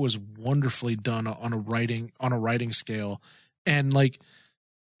it was wonderfully done on a writing scale, and like,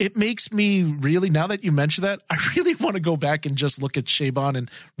 it makes me really, now that you mention that, I really want to go back and just look at Chabon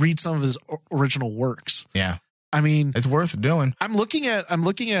and read some of his original works. Yeah. I mean, it's worth doing. I'm looking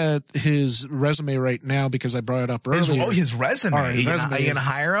at his resume right now because I brought it up earlier. His resume. Are you gonna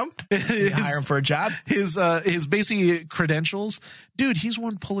hire him? Hire him for a job? His basic credentials, dude. He's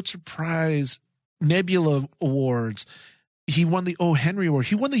won Pulitzer Prize, Nebula Awards. He won the O. Henry Award.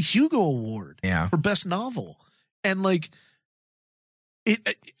 He won the Hugo Award for Best Novel. And like,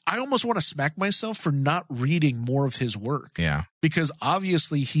 I almost want to smack myself for not reading more of his work. Yeah, because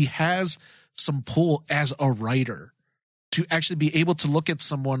obviously he has some pull as a writer to actually be able to look at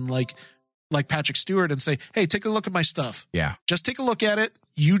someone like Patrick Stewart and say, hey, take a look at my stuff. Yeah. Just take a look at it.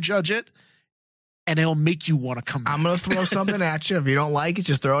 You judge it. And it'll make you want to come back. I'm going to throw something at you. If you don't like it,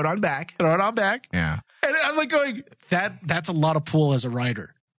 just throw it on back. Yeah. And I'm like going, that's a lot of pull as a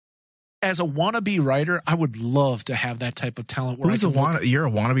writer. As a wannabe writer, I would love to have that type of talent. You're a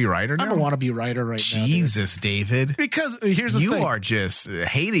wannabe writer now? I'm a wannabe writer right now. Jesus, David. Because here's the thing. You are just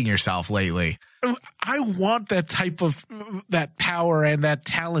hating yourself lately. I want that type of that power and that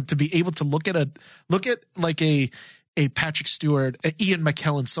talent to be able to look at like a Patrick Stewart, a Ian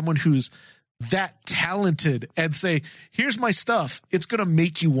McKellen, someone who's that talented, and say, here's my stuff. It's going to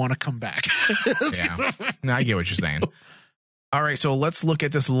make you want to come back. Yeah. No, I get what you're saying. All right, so let's look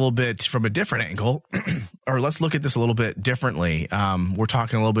at this a little bit from a different angle, or let's look at this a little bit differently. We're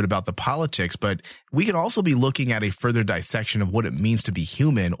talking a little bit about the politics, but we can also be looking at a further dissection of what it means to be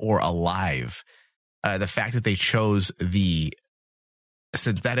human or alive. The fact that they chose the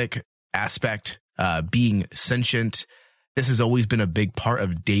synthetic aspect, being sentient. This has always been a big part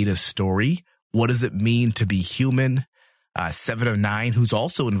of Data's story. What does it mean to be human? 7 of 9, who's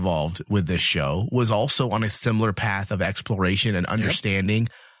also involved with this show, was also on a similar path of exploration and understanding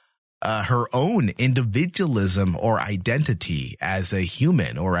her own individualism or identity as a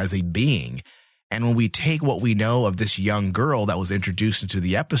human or as a being. And when we take what we know of this young girl that was introduced into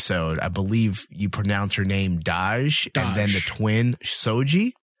the episode, I believe you pronounce her name Daj. And then the twin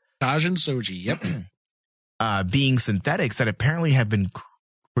Soji. Daj and Soji, yep. Being synthetics that apparently have been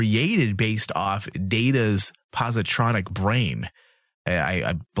created based off Data's positronic brain.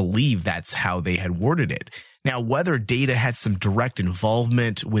 I believe that's how they had worded it. Now, whether Data had some direct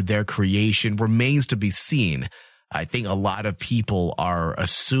involvement with their creation remains to be seen. I think a lot of people are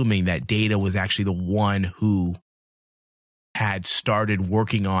assuming that Data was actually the one who had started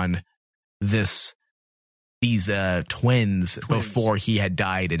working on these twins before he had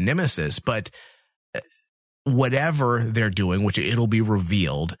died in Nemesis. But whatever they're doing, which it'll be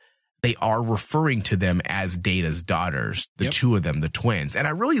revealed, they are referring to them as Data's daughters, the two of them, the twins. And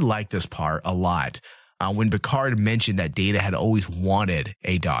I really like this part a lot. When Picard mentioned that Data had always wanted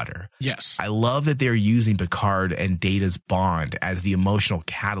a daughter. Yes. I love that they're using Picard and Data's bond as the emotional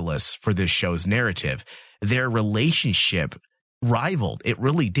catalyst for this show's narrative. Their relationship rivaled. It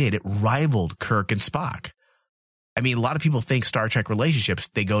really did. It rivaled Kirk and Spock. I mean, a lot of people think Star Trek relationships,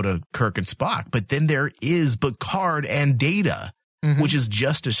 they go to Kirk and Spock, but then there is Picard and Data, which is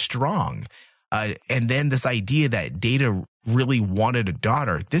just as strong. And then this idea that Data really wanted a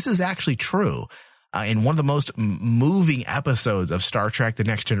daughter, this is actually true. in one of the most moving episodes of Star Trek The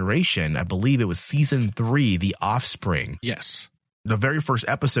Next Generation. I believe it was season 3, The Offspring. Yes. The very first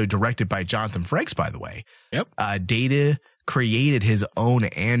episode, directed by Jonathan Frakes, by the way. Yep. Data created his own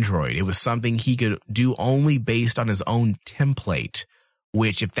android. It was something he could do only based on his own template,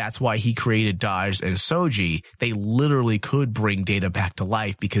 which, if that's why he created Daj and Soji, they literally could bring Data back to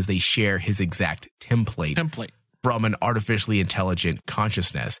life because they share his exact template from an artificially intelligent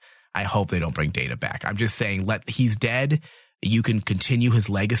consciousness. I hope they don't bring Data back. I'm just saying, he's dead. You can continue his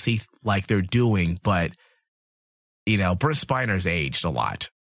legacy like they're doing, but, Bruce Spiner's aged a lot.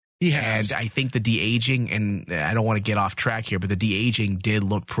 He has. And I think the de-aging, and I don't want to get off track here, but the de-aging did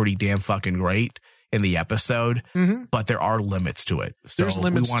look pretty damn fucking great in the episode, but there are limits to it. So there's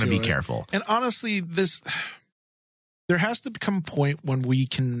limits. We want to be careful. And honestly, there has to become a point when we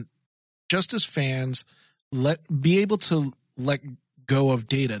can, just as fans, be able to let go of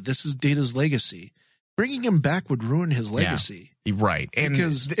Data. This is Data's legacy. Bringing him back would ruin his legacy. Yeah, right. And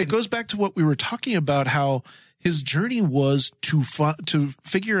because it goes back to what we were talking about, how his journey was to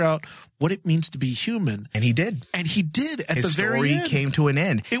figure out what it means to be human. And he did. At his the very end. Story came to an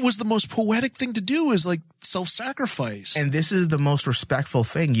end. It was the most poetic thing to do, is like self-sacrifice. And this is the most respectful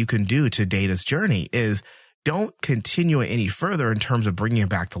thing you can do to Data's journey, is don't continue it any further in terms of bringing him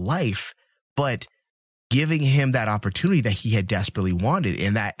back to life, but giving him that opportunity that he had desperately wanted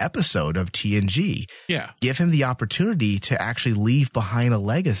in that episode of TNG. Yeah. Give him the opportunity to actually leave behind a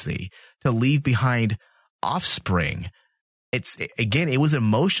legacy, to leave behind offspring. It was an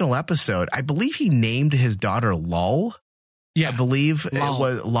emotional episode. I believe he named his daughter Lol. Yeah. I believe Lol. it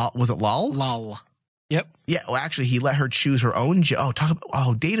was Lol. Was it Lol? Lol. Yep. Yeah. Well, actually, he let her choose her own.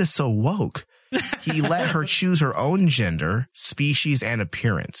 Data's so woke. He let her choose her own gender, species, and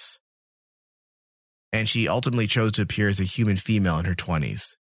appearance. And she ultimately chose to appear as a human female in her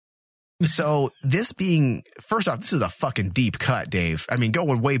 20s. So first off, this is a fucking deep cut, Dave. I mean,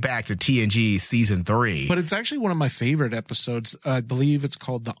 going way back to TNG season 3. But it's actually one of my favorite episodes. I believe it's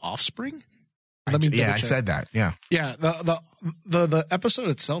called The Offspring. I said that. Yeah. Yeah. The episode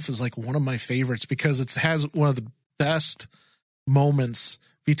itself is like one of my favorites because it has one of the best moments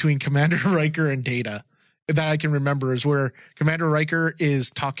between Commander Riker and Data that I can remember, is where Commander Riker is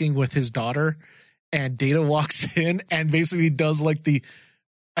talking with his daughter and Data walks in and basically does like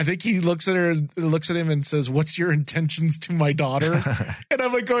I think he looks at him and says, "What's your intentions to my daughter?" And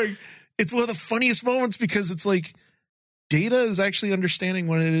I'm like going, it's one of the funniest moments because it's like Data is actually understanding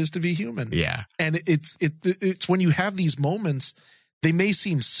what it is to be human. Yeah. And it's when you have these moments, they may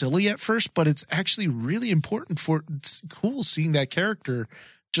seem silly at first, but it's actually really important. It's cool seeing that character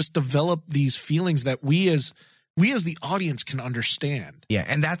just develop these feelings that we as the audience can understand. Yeah.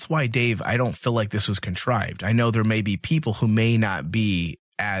 And that's why, Dave, I don't feel like this was contrived. I know there may be people who may not be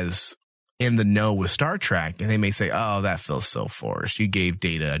as in the know with Star Trek, and they may say, "Oh, that feels so forced. You gave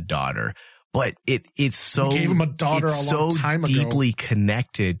Data a daughter." But it's so, you gave him a daughter a long time ago. Deeply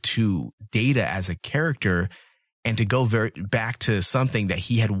connected to Data as a character, and to go back to something that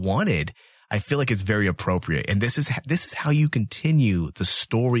he had wanted, I feel like it's very appropriate. And this is how you continue the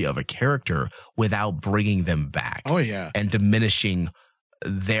story of a character without bringing them back. Oh yeah, and diminishing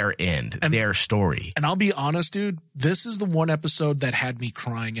their end, their story. And I'll be honest, dude, this is the one episode that had me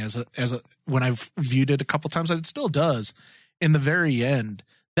crying when I've viewed it a couple times, and it still does. In the very end,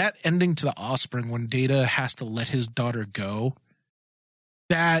 that ending to The Offspring, when Data has to let his daughter go,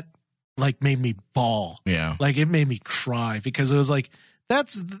 that like made me bawl. Yeah. Like it made me cry because it was like,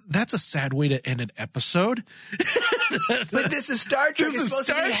 that's a sad way to end an episode. But this is Star Trek. It's supposed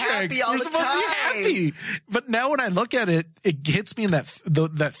to be happy all the time. But now when I look at it, it hits me in that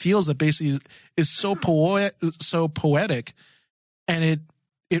feels that basically is so poetic, and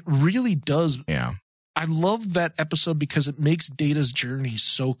it really does. Yeah. I love that episode because it makes Data's journey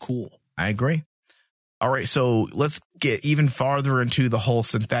so cool. I agree. All right, so let's get even farther into the whole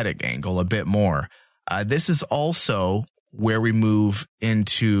synthetic angle a bit more. This is also where we move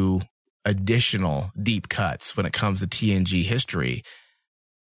into additional deep cuts when it comes to TNG history.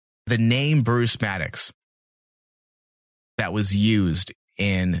 The name Bruce Maddox that was used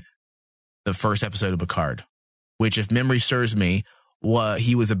in the first episode of Picard, which, if memory serves me,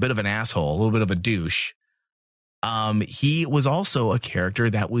 he was a bit of an asshole, a little bit of a douche. He was also a character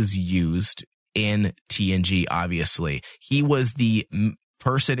that was used in TNG, obviously. He was the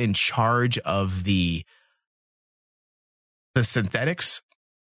person in charge of the synthetics,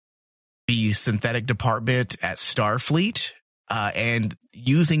 the synthetic department at Starfleet, and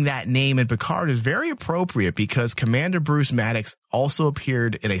using that name in Picard is very appropriate because Commander Bruce Maddox also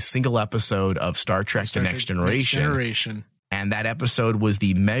appeared in a single episode of Star Trek: The Next Generation. And that episode was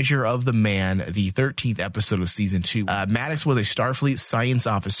The Measure of the Man, the 13th episode of season 2. Maddox was a Starfleet science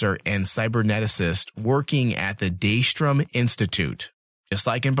officer and cyberneticist working at the Daystrom Institute. Just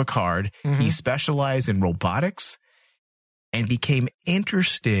like in Picard, he specialized in robotics and became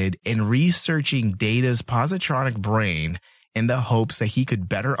interested in researching Data's positronic brain in the hopes that he could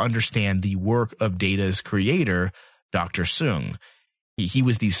better understand the work of Data's creator, Dr. Soong. He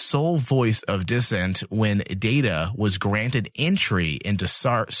was the sole voice of dissent when Data was granted entry into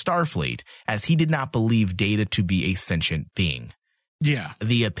Starfleet, as he did not believe Data to be a sentient being. Yeah.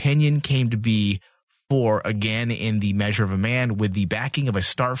 The opinion came to be for, again, in The Measure of a Man, with the backing of a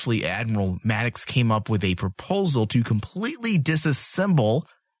Starfleet admiral, Maddox came up with a proposal to completely disassemble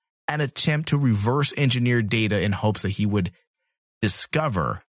an attempt to reverse engineer Data in hopes that he would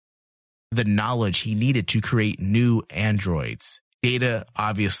discover the knowledge he needed to create new androids. Data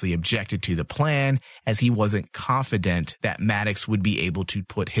obviously objected to the plan, as he wasn't confident that Maddox would be able to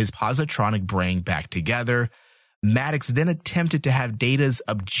put his positronic brain back together. Maddox then attempted to have Data's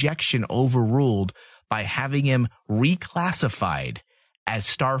objection overruled by having him reclassified as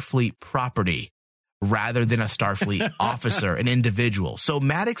Starfleet property rather than a Starfleet officer, an individual. So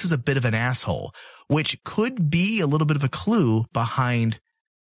Maddox is a bit of an asshole, which could be a little bit of a clue behind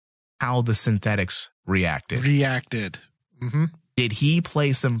how the synthetics reacted. Mm-hmm. Did he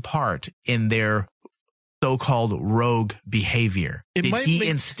play some part in their so-called rogue behavior? Did he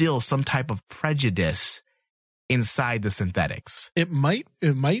instill some type of prejudice inside the synthetics? It might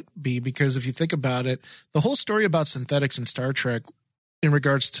be, because if you think about it, the whole story about synthetics in Star Trek, in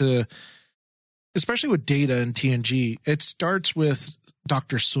regards to, especially with Data and TNG, it starts with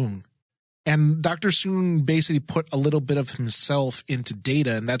Dr. Soong. And Dr. Soong basically put a little bit of himself into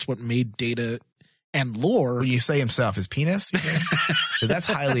Data, and that's what made Data and lore. When you say himself, his penis? That's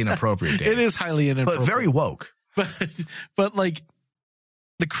highly inappropriate, Dave. It is highly inappropriate. But very woke. But like,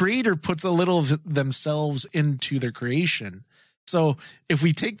 the creator puts a little of themselves into their creation. So if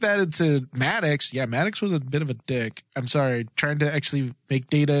we take that into Maddox, yeah, Maddox was a bit of a dick. I'm sorry. Trying to actually make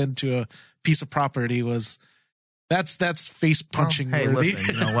Data into a piece of property was... That's face punching. Hey, worthy.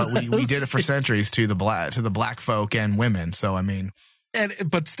 Listen, you know what? We did it for centuries to the black folk and women. So I mean,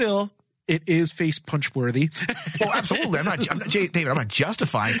 but still, it is face punch worthy. Oh, absolutely. I'm not David. I'm not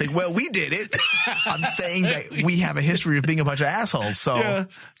justifying saying, well, we did it. I'm saying that we have a history of being a bunch of assholes. So, yeah.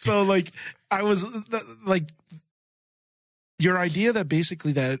 So like, I was like, your idea that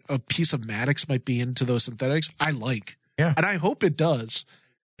basically that a piece of Maddox might be into those synthetics, I like. Yeah, and I hope it does.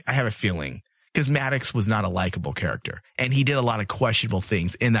 I have a feeling. Because Maddox was not a likable character, and he did a lot of questionable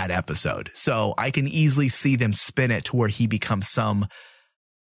things in that episode. So I can easily see them spin it to where he becomes some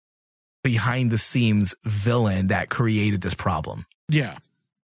behind-the-scenes villain that created this problem. Yeah.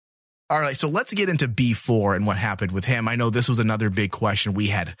 All right, so let's get into B4 and what happened with him. I know this was another big question we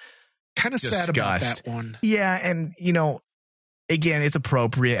had kind of sad about that one. Yeah, and, you know, again, it's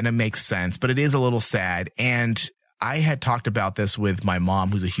appropriate and it makes sense, but it is a little sad. And I had talked about this with my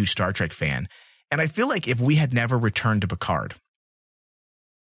mom, who's a huge Star Trek fan. And I feel like if we had never returned to Picard,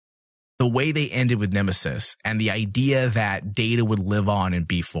 the way they ended with Nemesis and the idea that Data would live on in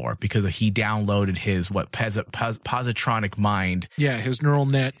B4 because he downloaded his positronic mind. Yeah, his neural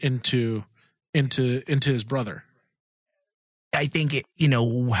net into his brother. I think it, you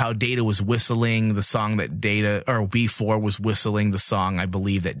know, how Data was whistling the song that B4 was whistling the song, I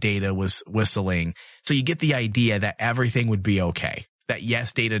believe that Data was whistling. So you get the idea that everything would be okay. That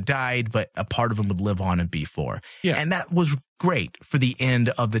yes, Data died, but a part of him would live on in B4. Yeah. And that was great for the end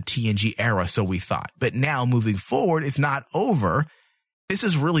of the TNG era, so we thought. But now moving forward, it's not over. This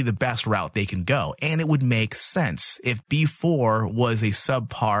is really the best route they can go. And it would make sense if B4 was a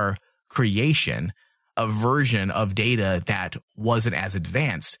subpar creation, a version of Data that wasn't as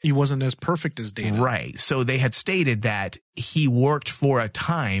advanced. He wasn't as perfect as Data. Right. So they had stated that he worked for a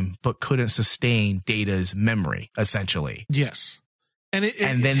time, but couldn't sustain Data's memory, essentially. Yes. And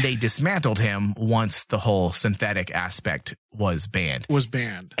then they dismantled him once the whole synthetic aspect was banned.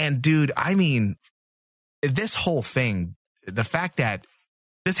 And dude, I mean, this whole thing, the fact that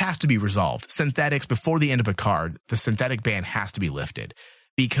this has to be resolved. Synthetics, before the end of Picard, the synthetic ban has to be lifted,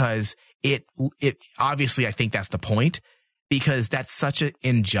 because it obviously, I think that's the point, because that's such an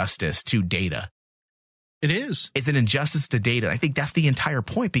injustice to Data. It is. It's an injustice to Data. I think that's the entire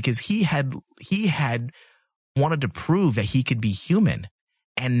point, because he had wanted to prove that he could be human.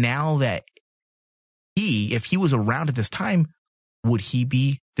 And now that if he was around at this time, would he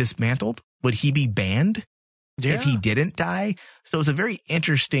be dismantled? Would he be banned if he didn't die? So it's a very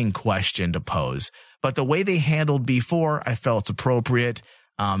interesting question to pose. But the way they handled B4, I felt it's appropriate.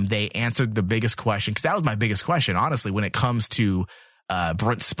 They answered the biggest question, because that was my biggest question, honestly, when it comes to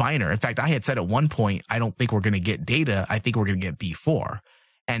Brent Spiner. In fact, I had said at one point, I don't think we're going to get Data. I think we're going to get B4.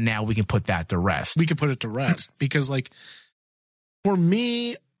 And now we can put that to rest. We can put it to rest because, like, for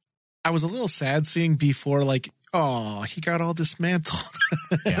me, I was a little sad seeing B4, like, oh, he got all dismantled.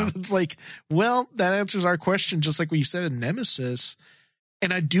 Yeah. It's like, well, that answers our question, just like what you said in Nemesis.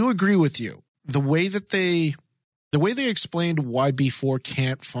 And I do agree with you. The way they explained why B4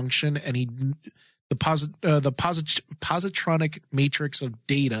 can't function, and the positronic matrix of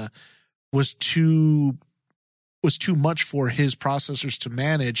Data was too much for his processors to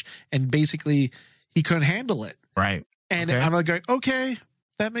manage, and basically he couldn't handle it. Right. And I'm like, okay,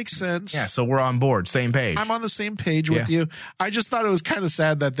 that makes sense. Yeah, so we're on board, same page. I'm on the same page with you. I just thought it was kind of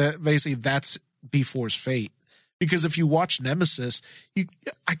sad that basically that's B4's fate. Because if you watch Nemesis,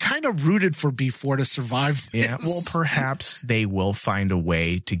 I kind of rooted for B4 to survive this. Yeah, well, perhaps they will find a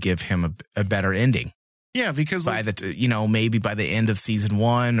way to give him a better ending. Yeah, because maybe by the end of season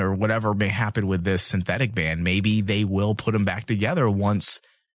 1 or whatever may happen with this synthetic band, maybe they will put them back together once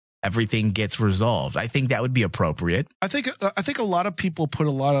everything gets resolved. I think that would be appropriate. I think a lot of people put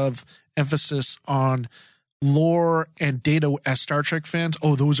a lot of emphasis on Lore and Data as Star Trek fans.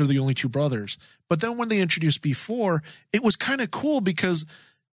 Oh, those are the only two brothers. But then when they introduced B4, it was kind of cool because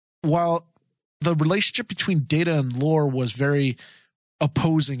while the relationship between Data and Lore was very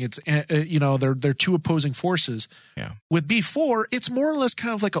opposing, it's they're two opposing forces. Yeah. With B4, it's more or less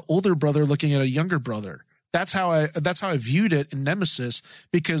kind of like an older brother looking at a younger brother. That's how I viewed it in Nemesis,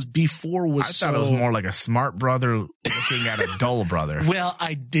 because B4 was I thought it was more like a smart brother looking at a dull brother. Well,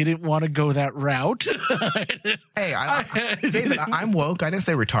 I didn't want to go that route. Hey, David, I'm woke. I didn't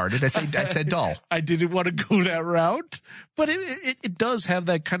say retarded. I said dull. I didn't want to go that route, but it does have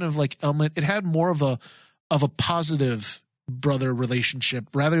that kind of like element. It had more of a positive brother relationship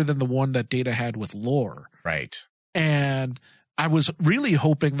rather than the one that Data had with Lore. Right. And I was really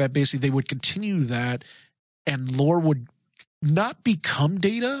hoping that basically they would continue that, and Lore would not become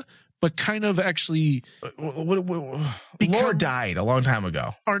Data, but kind of actually Lore died a long time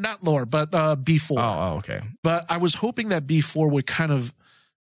ago. Or not Lore, but B4. Oh, okay. But I was hoping that B4 would kind of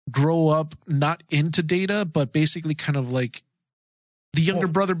grow up not into Data, but basically kind of like the younger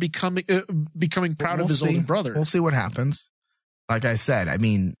brother becoming proud of his older brother. We'll see what happens. Like I said, I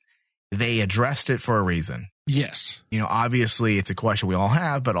mean, they addressed it for a reason. Yes. Obviously it's a question we all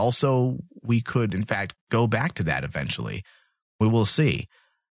have, but also we could, in fact, go back to that eventually. We will see.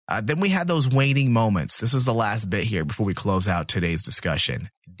 Then we had those waning moments. This is the last bit here before we close out today's discussion.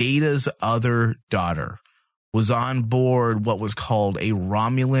 Data's other daughter was on board what was called a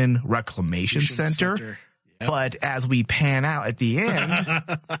Romulan Reclamation Center. Yep. But as we pan out at the end,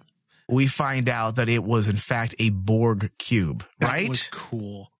 we find out that it was, in fact, a Borg cube, right? That was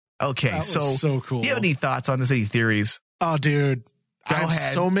cool. Okay, that was so cool. Do you have any thoughts on this? Any theories? Oh, dude. I have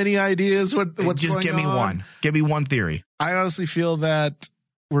so many ideas. What's going on? Just give me one. Give me one theory. I honestly feel that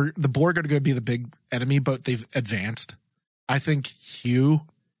the Borg are going to be the big enemy, but they've advanced. I think Hugh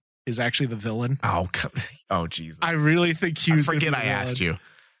is actually the villain. Oh, Jesus. I really think Hugh's I forget I asked you.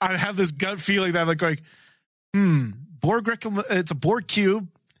 I have this gut feeling that I'm like going, it's a Borg cube,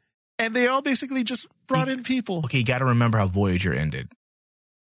 and they all basically just brought in people. Okay, you got to remember how Voyager ended.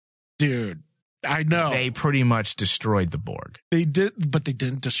 Dude, I know. They pretty much destroyed the Borg. They did, but they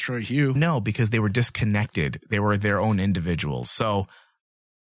didn't destroy Hugh. No, because they were disconnected. They were their own individuals. So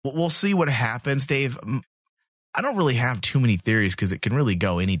we'll see what happens, Dave. I don't really have too many theories because it can really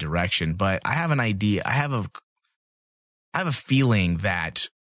go any direction, but I have an idea. I have a feeling that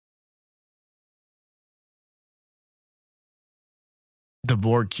the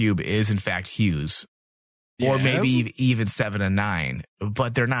Borg cube is in fact Hugh's. Or maybe even 7 and 9,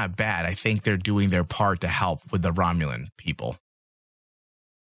 but they're not bad. I think they're doing their part to help with the Romulan people.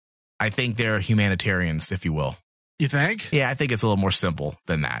 I think they're humanitarians, if you will. You think? Yeah, I think it's a little more simple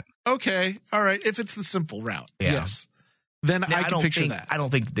than that. Okay. All right. If it's the simple route. Yeah. Yes. Then I can picture that. I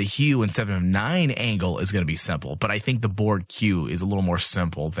don't think the Hugh and 7 and 9 angle is going to be simple, but I think the Borg Q is a little more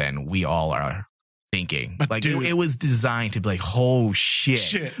simple than we all are thinking. Like it was designed to be like, oh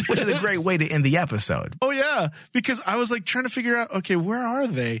shit. Which is a great way to end the episode. Oh yeah, because I was like trying to figure out, okay, where are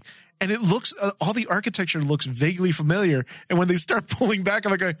they? And it looks, all the architecture looks vaguely familiar. And when they start pulling back,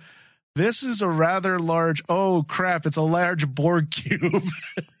 I'm like, this is a rather large, oh crap, it's a large Borg cube.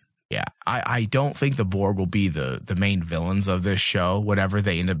 Yeah, I don't think the Borg will be the main villains of this show, whatever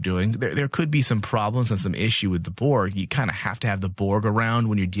they end up doing. There could be some problems and some issue with the Borg. You kind of have to have the Borg around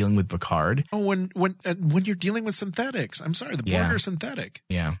when you're dealing with Picard. Oh, when you're dealing with synthetics. I'm sorry, the Borg are synthetic.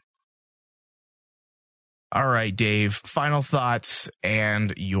 Yeah. All right, Dave, final thoughts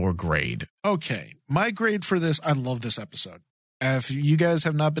and your grade. Okay. My grade for this, I love this episode. If you guys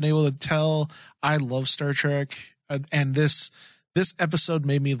have not been able to tell, I love Star Trek. And this episode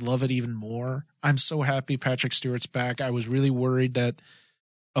made me love it even more. I'm so happy Patrick Stewart's back. I was really worried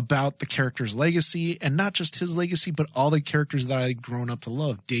about the character's legacy, and not just his legacy, but all the characters that I'd grown up to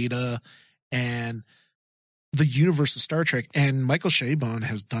love, Data and the universe of Star Trek. And Michael Chabon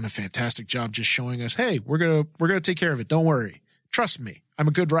has done a fantastic job just showing us, hey, we're gonna take care of it. Don't worry. Trust me. I'm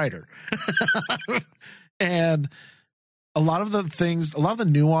a good writer. And a lot of the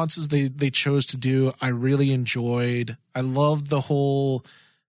nuances they chose to do, I really enjoyed. I loved the whole.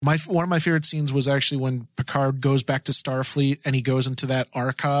 One of my favorite scenes was actually when Picard goes back to Starfleet and he goes into that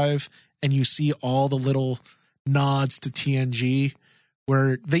archive and you see all the little nods to TNG,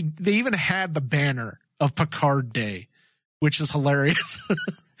 where they even had the banner of Picard Day, which is hilarious.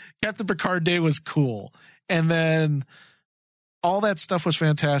 Captain Picard Day was cool. And then all that stuff was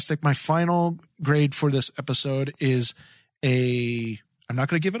fantastic. My final grade for this episode is I'm not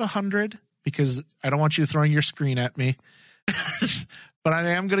going to give it 100 because I don't want you throwing your screen at me, but I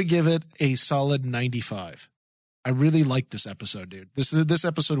am going to give it a solid 95. I really liked this episode, dude. This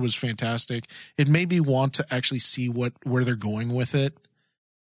episode was fantastic. It made me want to actually see where they're going with it.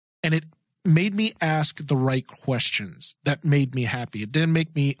 And it made me ask the right questions that made me happy. It didn't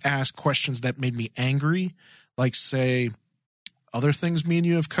make me ask questions that made me angry, like, say, other things me and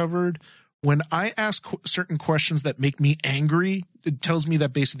you have covered. When I ask certain questions that make me angry, it tells me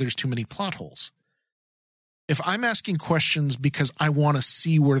that basically there's too many plot holes. If I'm asking questions because I want to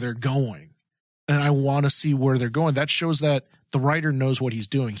see where they're going, that shows that the writer knows what he's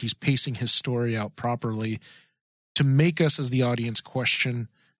doing. He's pacing his story out properly to make us as the audience question,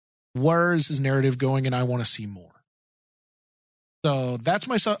 where is his narrative going? And I want to see more. So that's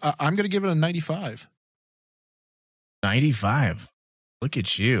I'm going to give it a 95. 95. Look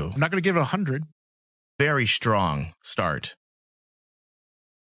at you. I'm not going to give it 100. Very strong start.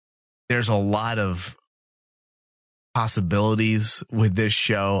 There's a lot of possibilities with this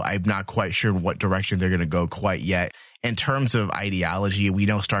show. I'm not quite sure what direction they're going to go quite yet. In terms of ideology, we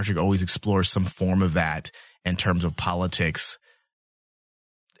know Star Trek always explores some form of that in terms of politics.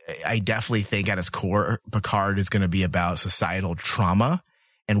 I definitely think at its core, Picard is going to be about societal trauma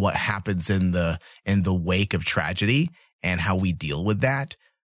and what happens in the wake of tragedy and how we deal with that.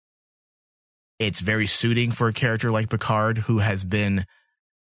 It's very suiting for a character like Picard, who has been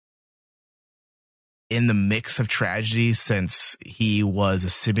in the mix of tragedy since he was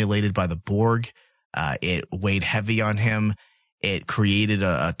assimilated by the Borg. It weighed heavy on him. It created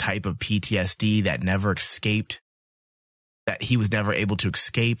a type of PTSD that never escaped, that he was never able to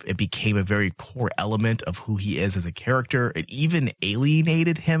escape. It became a very core element of who he is as a character. It even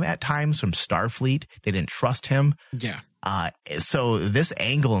alienated him at times from Starfleet. They didn't trust him. Yeah. So this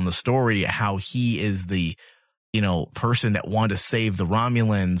angle in the story, how he is the, person that wanted to save the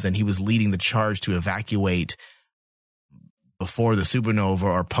Romulans, and he was leading the charge to evacuate before the supernova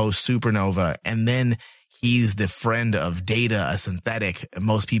or post supernova. And then he's the friend of Data, a synthetic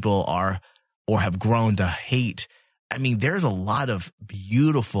most people are or have grown to hate. I mean, there's a lot of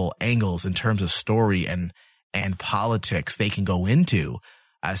beautiful angles in terms of story and politics they can go into.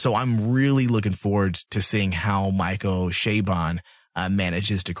 So I'm really looking forward to seeing how Michael Chabon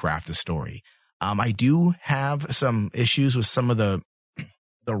manages to craft a story. I do have some issues with some of the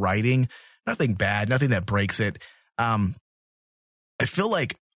writing. Nothing bad, nothing that breaks it. I feel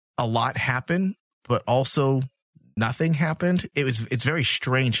like a lot happened, but also nothing happened. It's very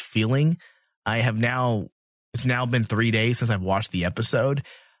strange feeling. It's now been 3 days since I've watched the episode.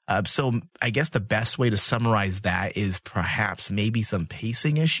 So I guess the best way to summarize that is perhaps maybe some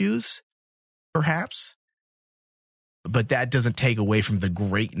pacing issues, perhaps. But that doesn't take away from the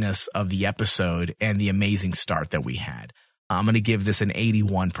greatness of the episode and the amazing start that we had. I'm going to give this an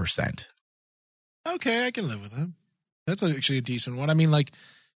 81%. Okay, I can live with it. That's actually a decent one. I mean,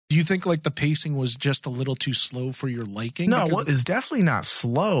 do you think the pacing was just a little too slow for your liking? No, it's definitely not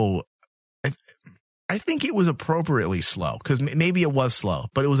slow. I think it was appropriately slow, because maybe it was slow,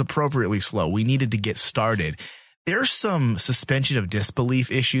 but it was appropriately slow. We needed to get started. There's some suspension of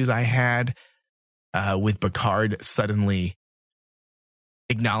disbelief issues I had with Picard suddenly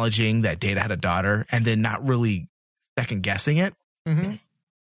acknowledging that Data had a daughter and then not really second guessing it. Mm-hmm.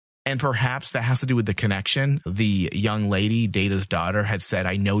 And perhaps that has to do with the connection. The young lady, Data's daughter, had said,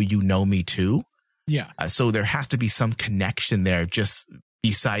 "I know you know me too." Yeah. So there has to be some connection there, just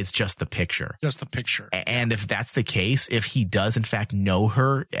besides just the picture. Just the picture. And if that's the case, if he does in fact know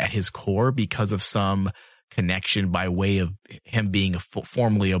her at his core because of some connection by way of him being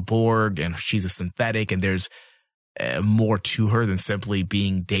formerly a Borg and she's a synthetic, and there's more to her than simply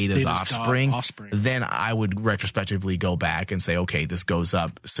being Data's offspring, then I would retrospectively go back and say, okay, this goes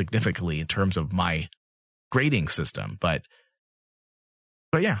up significantly in terms of my grading system. But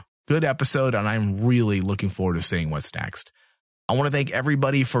yeah, good episode, and I'm really looking forward to seeing what's next. I want to thank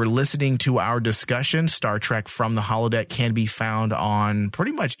everybody for listening to our discussion. Star Trek From the Holodeck can be found on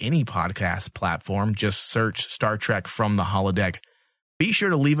pretty much any podcast platform. Just search Star Trek From the Holodeck. Be sure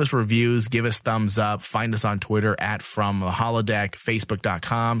to leave us reviews, give us thumbs up, find us on Twitter at From the Holodeck,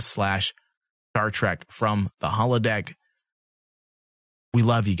 Facebook.com/Star Trek From the Holodeck. We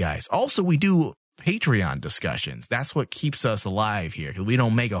love you guys. Also, we do Patreon discussions. That's what keeps us alive here, because we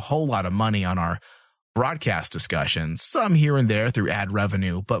don't make a whole lot of money on our broadcast discussions, some here and there through ad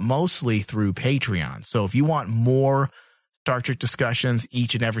revenue, but mostly through Patreon. So if you want more Star Trek discussions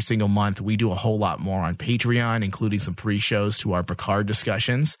each and every single month, we do a whole lot more on Patreon, including some pre-shows to our Picard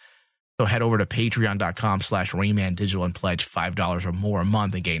discussions. So head over to patreon.com/Rayman Digital and pledge $5 or more a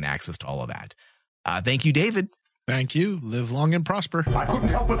month and gain access to all of that. Thank you, David. Thank you. Live long and prosper. I couldn't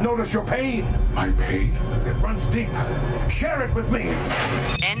help but notice your pain. My pain? It runs deep. Share it with me.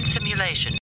 End simulation.